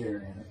share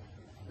in it.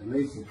 At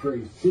least the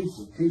priest teach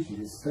it.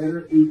 It's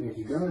better eat if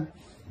you're going to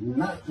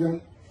not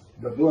drink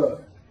the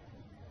blood.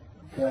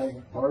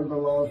 Okay? Part of the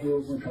laws,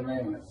 rules, and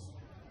commandments.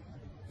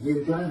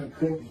 You're trying to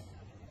cook it.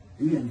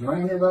 You can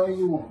drain it all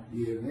you want.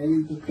 You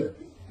need to cook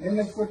it. And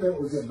that's what that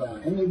was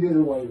about. And he did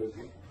away with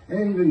it.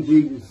 And even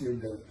Jesus did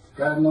that.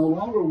 God no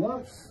longer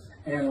wants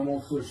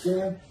animals for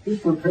sin. He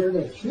prepared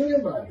a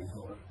human body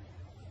for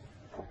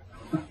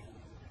it.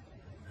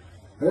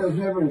 That was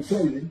never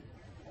intended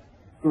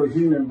for a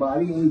human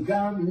body. And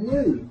God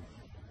knew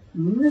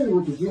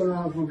what the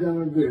Gentiles were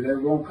going to do. They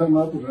were going to come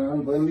up with an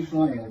unblemished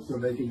lamb so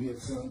they could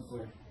get sin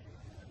free.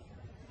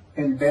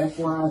 And that's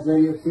why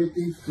Isaiah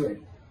 53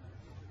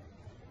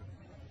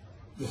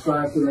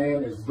 describes the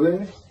man as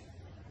blemished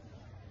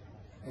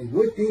and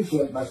with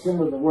defect by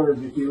some of the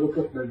words. If you look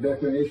up the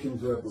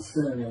definitions of the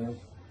synonyms,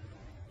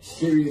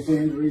 serious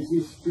injuries,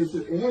 it's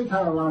an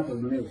entire life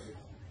of ministry.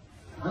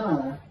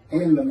 I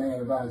am the man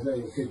of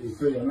Isaiah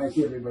 53, and that's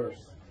every verse.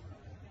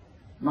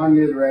 My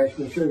midrash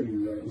will show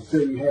you that. And so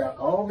you have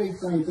all these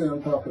things that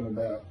I'm talking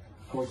about.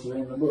 Of course, they're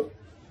in the book.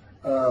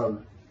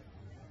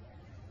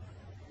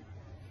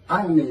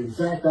 I am the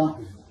exact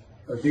opposite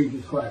of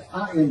Jesus Christ.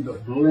 I am the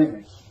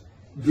blemished,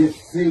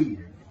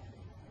 deceived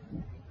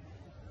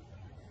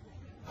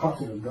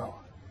prophet of God.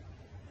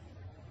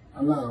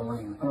 I'm not a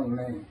lamb. I'm a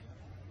man.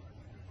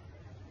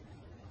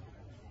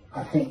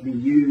 I can't be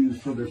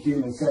used for the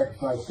human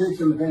sacrifice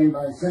system if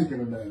anybody's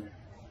thinking about it.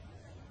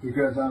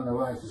 Because I'm the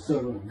righteous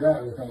servant of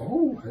God. They think,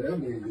 oh, that'll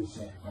be a good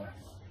sacrifice.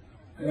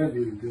 That'll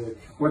be good.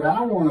 What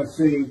I want to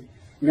see,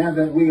 now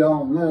that we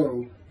all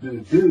know the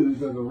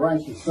Jews are the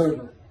righteous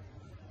servant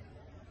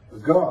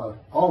of God,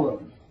 all of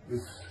them.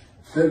 It's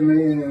 7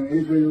 million in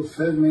Israel,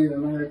 7 million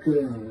in America,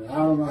 and I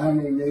don't know how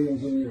many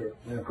millions in Europe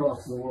and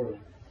across the world.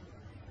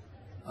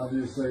 I'll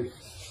just say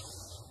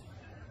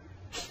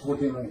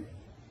 14 million.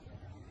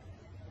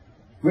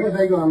 When are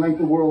they going to make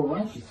the world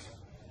righteous?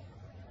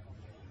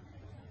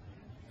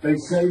 They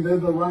say they're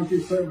the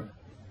righteous servant.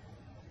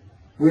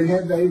 When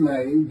have they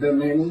made the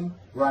many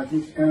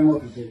righteous and a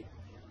multitude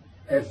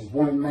as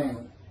one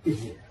man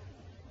is it?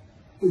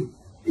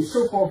 It's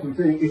so far from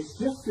being, it's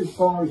just as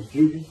far as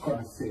Jesus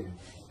Christ said.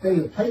 They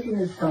have taken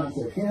this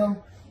concept, him,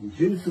 and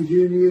Jews for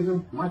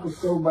Judaism, Michael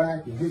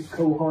Sobach and his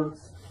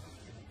cohorts,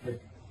 have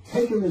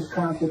taken this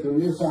concept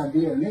and this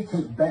idea, and they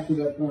can't back it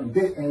up one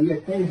bit, and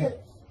yet they have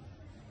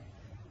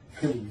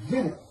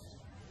convinced,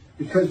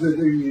 because of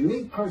their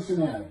unique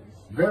personalities,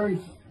 very,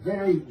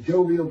 very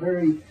jovial,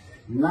 very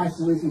nice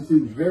to listen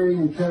to, very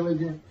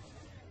intelligent,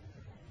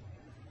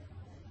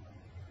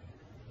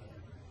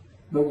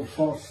 but with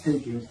false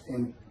teachings,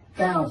 and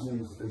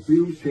thousands of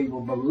Jewish people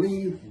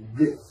believe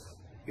this.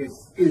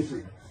 It's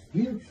Israel.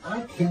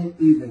 I can't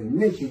even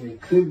mention it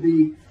could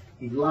be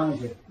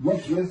Elijah,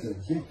 much less a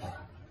Gentile.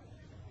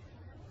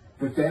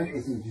 But that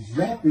is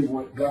exactly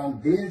what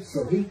God did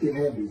so he could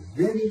have his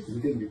vengeance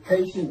and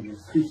vindication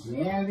against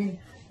Christianity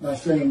by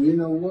saying, you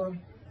know what?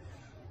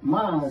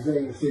 My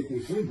Isaiah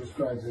 53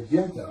 describes a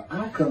Gentile.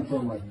 I come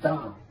from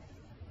Adam.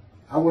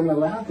 I wasn't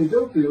allowed to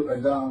go through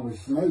Adam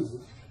with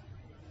Moses.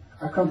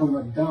 I come from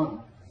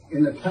Adam.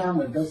 In the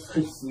Talmud, that's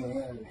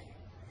Christianity.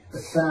 The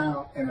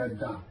South and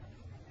Adam.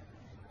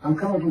 I'm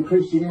coming from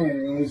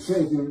Christianity, and it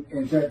says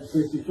in chapter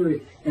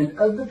 63, and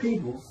of the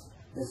peoples,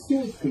 the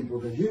Jewish people,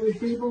 the Jewish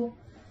people,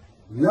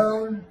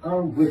 none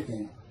are with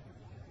him.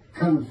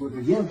 Comes with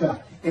the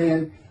Gentile.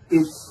 And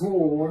it's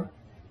for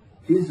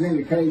his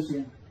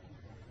vindication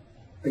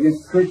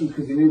against the Christians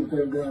because he knew what they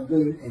were going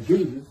to do. And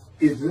Jesus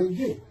is a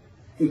Jew.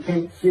 He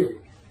can't fit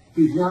it.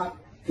 He's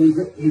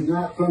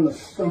not from the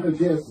stump of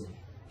Jesse.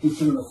 He's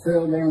from the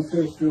failed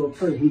ancestral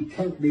tree. He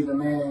can't be the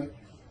man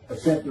of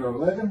chapter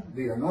 11,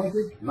 the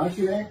anointed,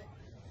 Moshiach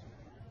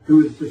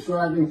who is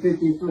describing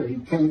 53. He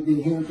can't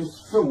be him for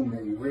so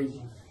many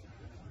reasons.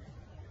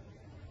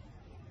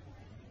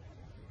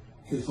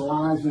 His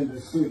lies and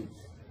deceit.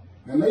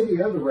 There may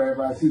be other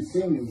rabbis who've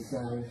seen these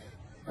things.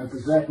 And for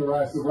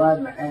Zacharias to ride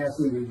an ass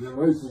into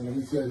Jerusalem, and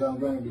he says, I'm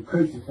going to be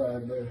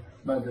crucified there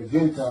by the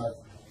Gentiles.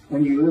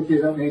 When you look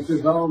it up, and he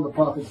says, all the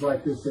prophets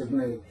like this have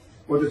made.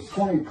 Well, there's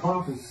 20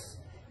 prophets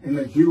in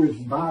the Jewish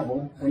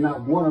Bible, and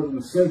not one of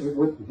them says it.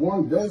 What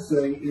one does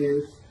say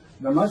is,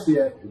 the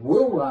Moshiach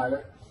will ride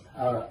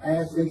an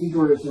ass into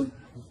Jerusalem.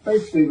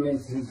 Basically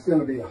means he's going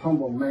to be a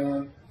humble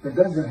man that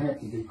doesn't have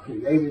to be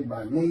created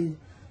by me.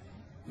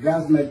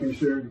 God's making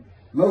sure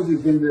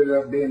Moses ended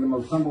up being the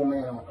most humble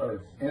man on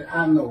earth. And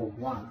I know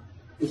why.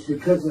 It's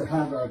because of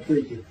how God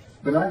treated him.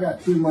 But I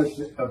got too much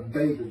of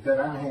David that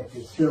I have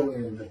to show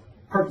in the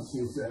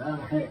purposes that I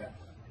have.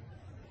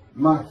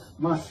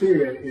 My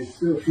spirit is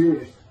still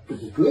furious. But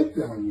the good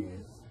thing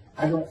is,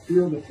 I don't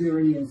feel the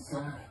fury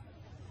inside.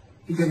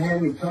 He can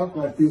have me talk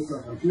like this,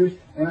 like I'm furious,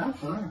 and I'm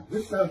fine.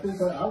 This stuff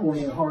is, I won't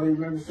even hardly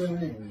remember saying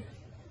anything.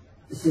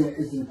 It's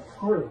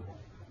incredible.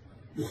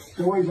 The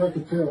stories I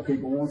could tell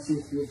people once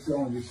this gets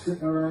going, just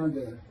sitting around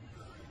there,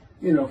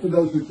 you know, for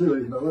those who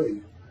truly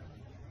believe.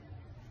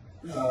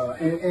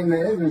 And the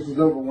evidence is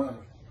overwhelming.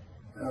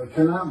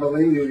 Cannot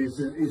believe it.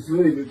 It's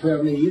really to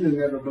tell me you'd have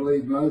never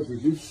believed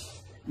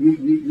Moses.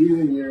 You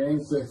and your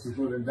ancestors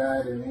would have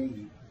died in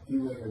Egypt.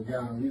 You wouldn't have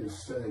gone. You'd have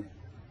stayed.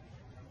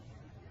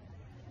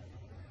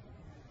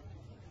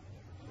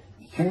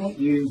 You can't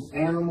use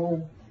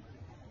animal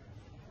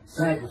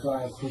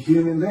sacrifice for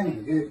human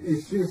beings.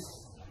 It's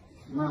just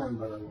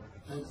mind-boggling.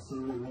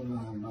 Absolutely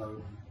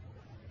mind-boggling.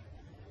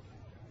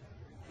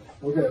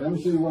 Okay, let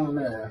me see where I'm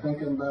at. I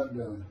think I'm about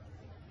done.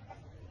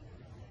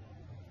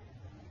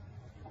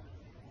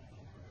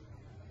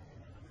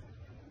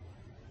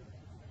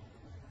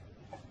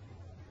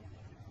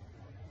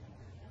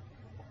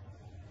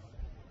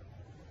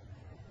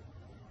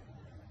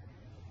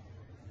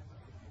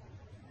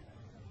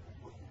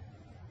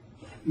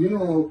 You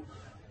know,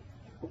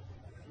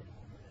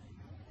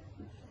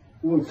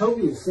 when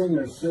Tovia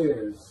Singer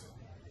says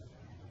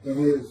in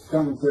his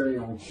commentary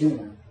on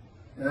Chin,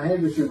 and I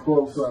had this in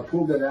quote, so I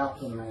pulled that out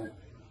from that.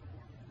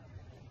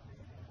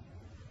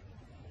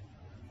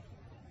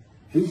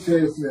 He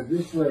says that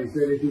this phrase,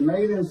 that if he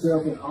made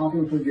himself an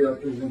offering for guilt,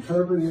 is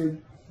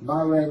interpreted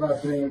by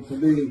Rabbi Singer to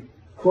be,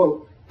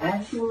 quote,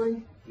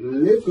 actually,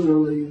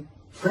 literally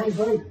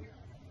translated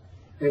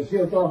as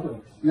guilt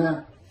offering.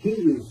 Now, he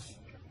is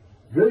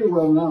very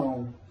well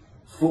known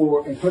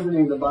for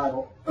interpreting the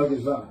Bible of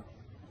his own,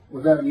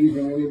 without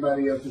using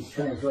anybody else's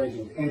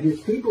translations. And his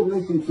people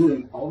listen to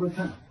him all the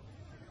time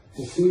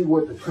to see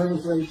what the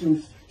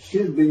translations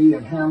should be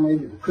and how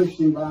maybe the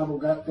Christian Bible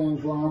got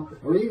things wrong,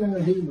 or even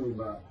the Hebrew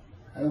Bible.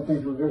 I don't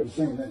think we've ever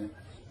seen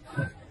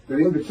that. But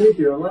in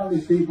particular, a lot of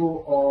these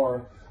people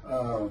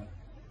are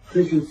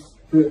Christians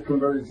who have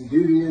converted to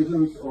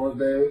Judaism, or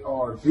they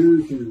are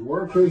Jews who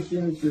were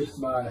Christians just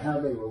by how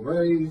they were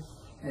raised,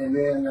 and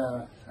then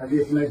I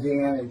guess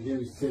Messianic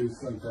Jews too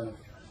sometimes.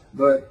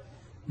 But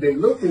they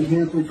look at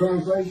him for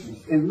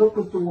translations, and look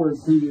at the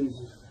words he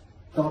uses.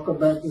 Talk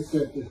about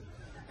deceptive.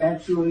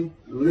 Actually,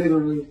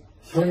 literally,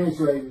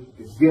 translated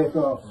as guilt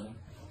offering.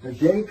 The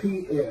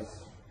JPS,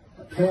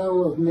 a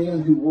panel of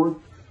men who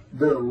worked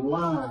their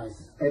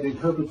lives at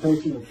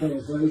interpretation of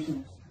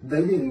translations,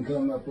 they didn't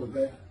come up with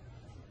that.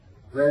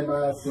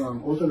 Rabbis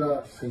from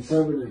Orthodox,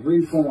 Conservative,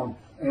 Reform,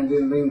 and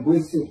then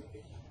linguistic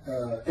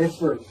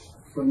experts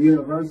from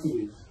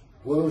universities,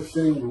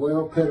 well-esteemed,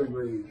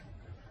 well-pedigreed.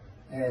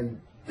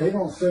 And they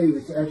don't say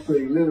it's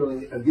actually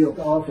literally a guilt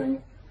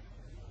offering.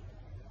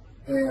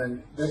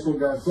 And that's what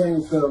God's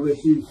saying, so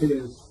let's use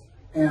his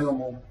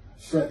animal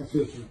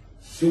sacrificial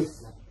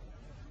system.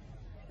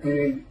 And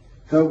in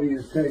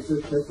Tobia's case,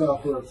 let's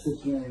offer up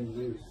 6 million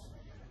Jews.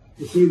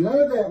 You see, none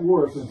of that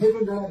works. And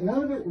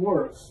none of it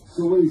works.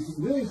 So what he's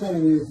really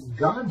saying is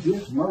God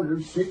just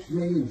murdered 6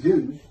 million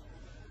Jews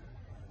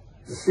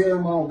to scare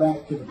them all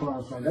back to the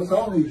promised land. That's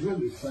all he's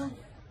really saying.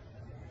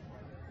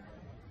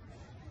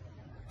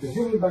 Does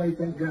anybody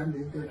think God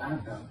did that? I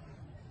don't.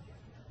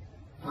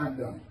 I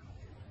don't.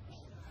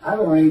 I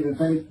don't even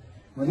think,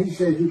 when he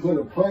says he put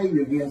a plague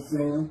against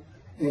them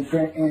in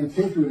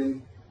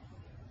antiquity,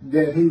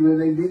 that he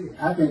really did it.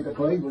 I think the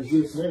plague was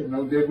just there,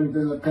 no different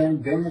than the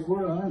pandemic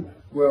we're under.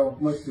 Well,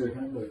 much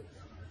different, but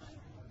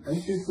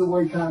that's just the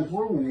way times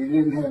were when you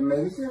didn't have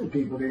medicine,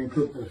 people didn't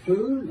cook their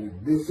food,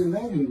 and this and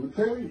that, he would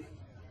tell you.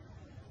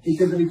 He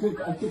said,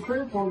 but I took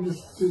credit for him to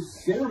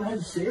scare them. I had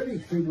to scare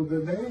these people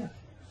to death.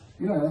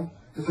 You know,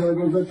 so it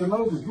goes up to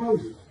Moses.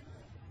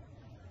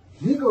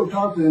 You go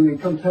talk to him and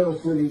come tell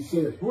us what he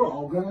says. We're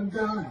all going to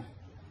die.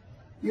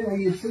 You know,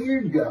 you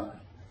feared God.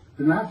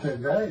 But not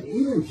today.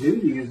 Even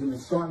Judaism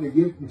is starting to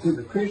get into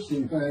the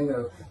Christian thing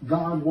of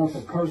God wants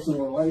a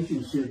personal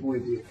relationship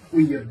with you.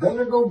 Well, you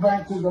better go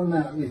back to the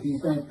mountain if you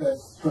think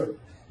that's true.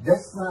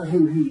 That's not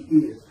who he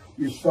is.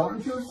 You're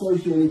starting to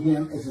associate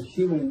him as a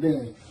human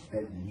being.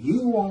 That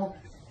you want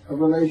a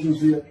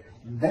relationship,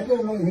 that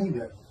doesn't mean he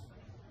does.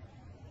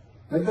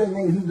 That doesn't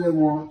mean he doesn't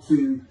want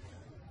to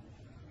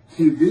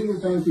do the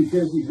things he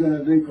says he's going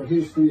to do for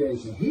his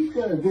creation. He's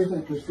got a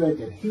different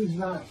perspective. He's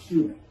not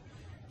human.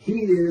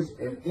 He is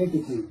an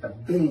entity, a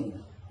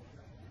being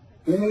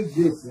in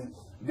existence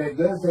that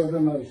does have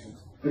emotions,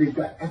 but he's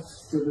got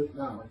absolute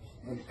knowledge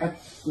and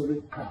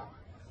absolute power.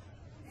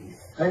 He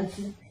thinks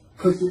it,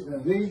 puts it in a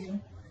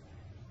vision,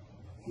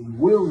 he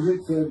wills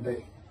it to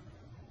be.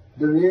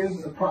 There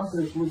is a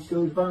process which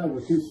goes by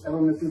with his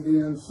elements of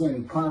the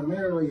unseen,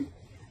 primarily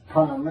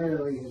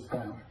his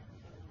power.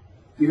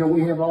 You know,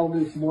 we have all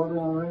this water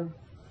on earth,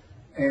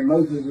 and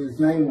Moses'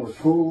 name was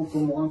full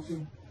from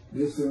watching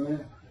this and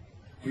that.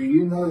 Do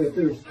you know that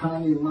there's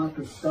tiny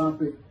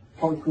microscopic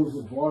particles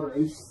of water,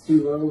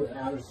 H2O, in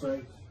outer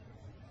space?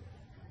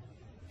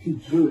 He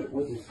drew it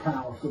with his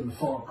power from the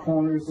far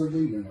corners of the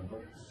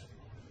universe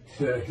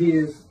to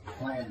his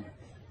planet.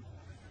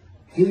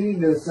 He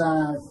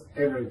decides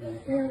everything,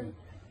 and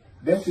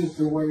that's just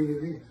the way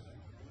it is.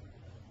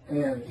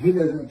 And he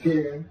doesn't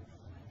care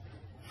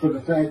for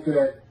the fact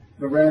that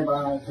the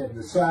rabbis have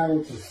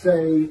decided to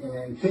stay in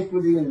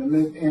antiquity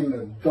in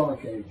the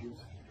Dark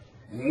Ages.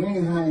 And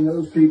anything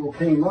those people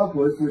came up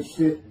with which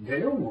fit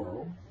their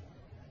world,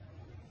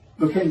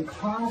 but can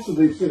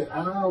possibly fit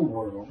our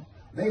world,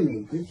 they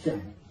need to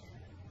change.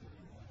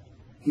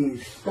 He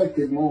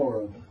expected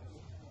more of them.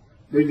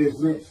 They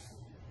dismissed.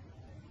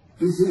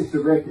 This is the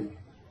record.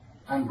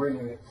 I'm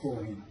bringing it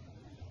for him.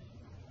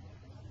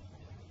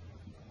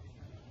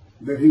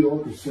 That he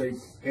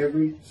orchestrates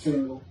every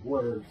single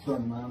word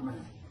from my mouth.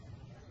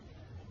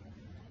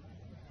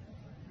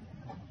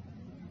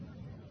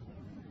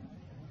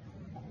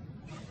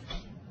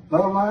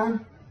 Bottom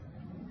line?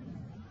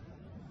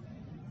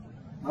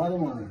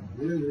 Bottom line.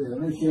 Here it is. Let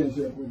me change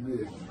that with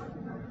this.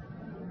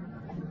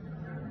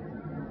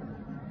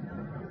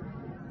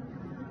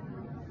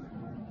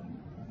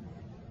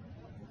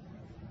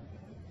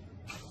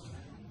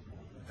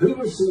 Who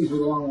receives the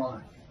long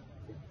life?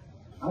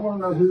 I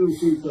want to know who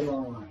receives the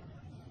long life.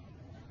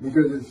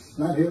 Because it's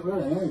not Hitler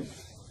and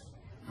it's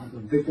not the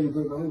victims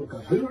of the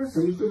Holocaust. Who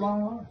receives the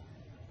long life?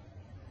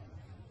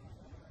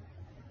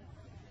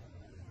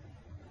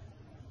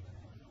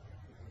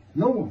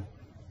 No one.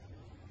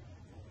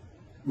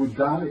 Would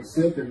God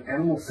accept an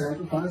animal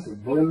sacrifice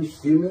of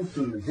blemished humans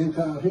from the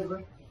Gentile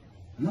Hitler?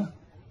 No.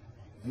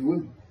 He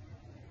wouldn't.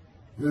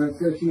 He doesn't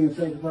accept human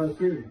sacrifice,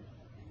 period.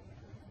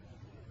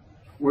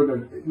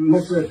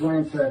 Much less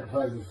lamb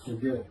sacrifices for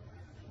guilt.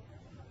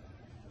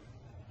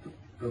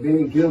 For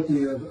being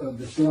guilty of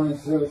destroying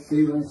self,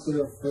 stealing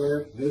self,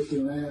 theft, this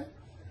and that.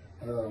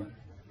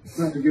 It's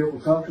not the guilt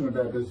we're talking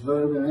about. It's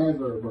verb and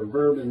adverb, or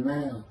verb and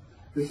noun.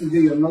 This is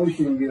the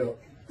emotion guilt.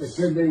 They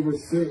said they were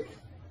sick.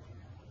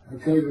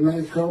 Okay, the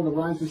man's called the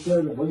righteous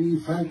servant. What do you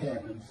think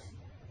happens?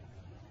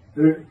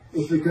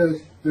 It's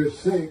because they're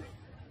sick,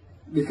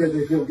 because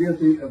they feel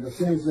guilty of the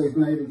sins they've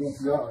made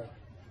against God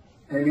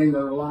and in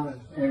their lives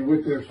and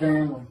with their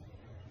family.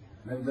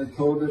 They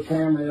told their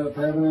family of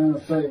having an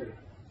affair.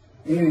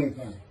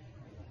 Anything.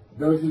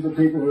 Those are the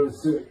people who are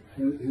sick,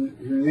 who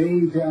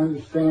need to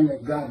understand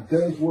that God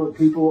does work,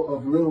 people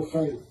of little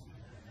faith.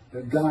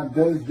 That God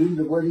does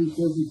do what he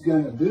says he's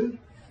going to do,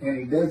 and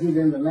he does it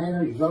in the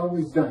manner he's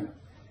always done it.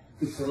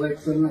 He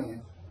selects a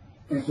man.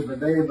 And for the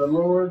day of the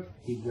Lord,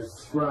 he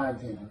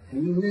described him. He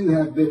knew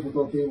how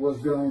difficult it was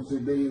going to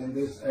be in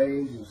this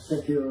age of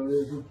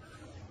secularism,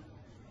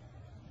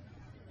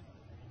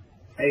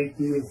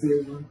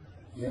 atheism.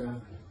 You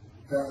know,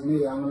 tell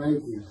me I'm an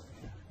atheist.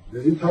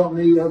 But he taught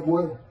me up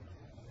well.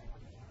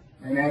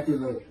 And after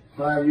the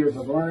 5 years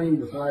of learning,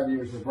 the 5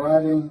 years of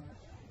writing,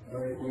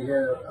 we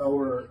had a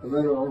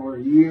little over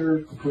a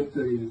year to put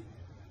the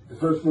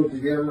first book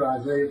together,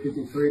 Isaiah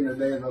 53 and the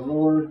Day of the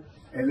Lord.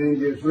 And then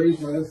just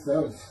recently,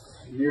 that was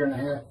a year and a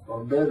half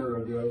or better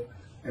ago.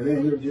 And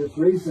then here just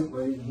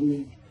recently,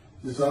 he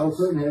just all of a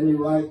sudden had me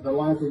write The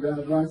Life of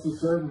God's Righteous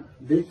Servant,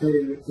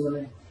 dictated it to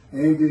me.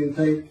 And it didn't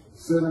take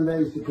 7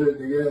 days to put it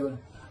together.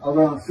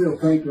 Although I'm still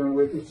tinkering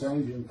with it,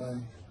 changing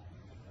things.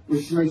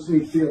 Which makes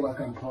me feel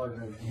like I'm part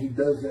of it. He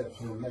does that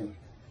for me.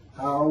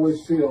 I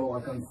always feel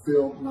like I'm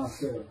filled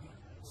myself.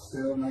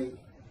 Still make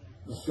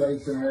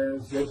mistakes and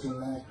errors, this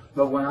and that.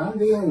 But when I'm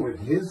dealing with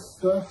his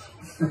stuff,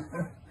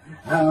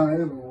 I don't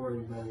ever worry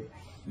about it.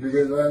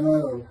 Because I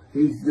know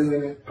he's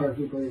doing it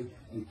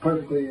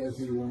perfectly as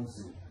he wants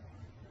it.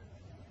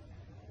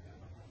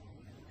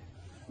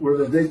 Were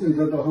the victims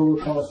of the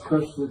Holocaust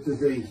crushed with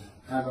disease?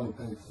 I don't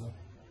think so.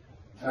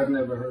 I've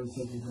never heard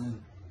such a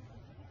thing.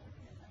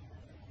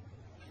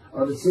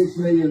 Are the 6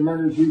 million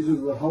murdered Jews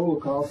of the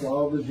Holocaust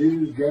all the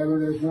Jews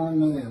gathered as one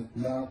man?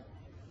 No.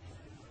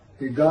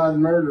 Did God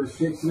murder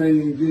 6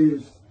 million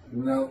Jews?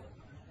 No.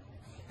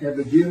 Have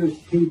the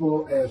Jewish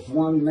people as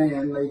one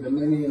man made the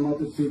many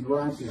multitude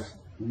righteous?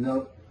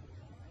 No.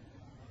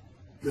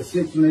 The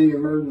 6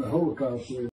 million murdered in the Holocaust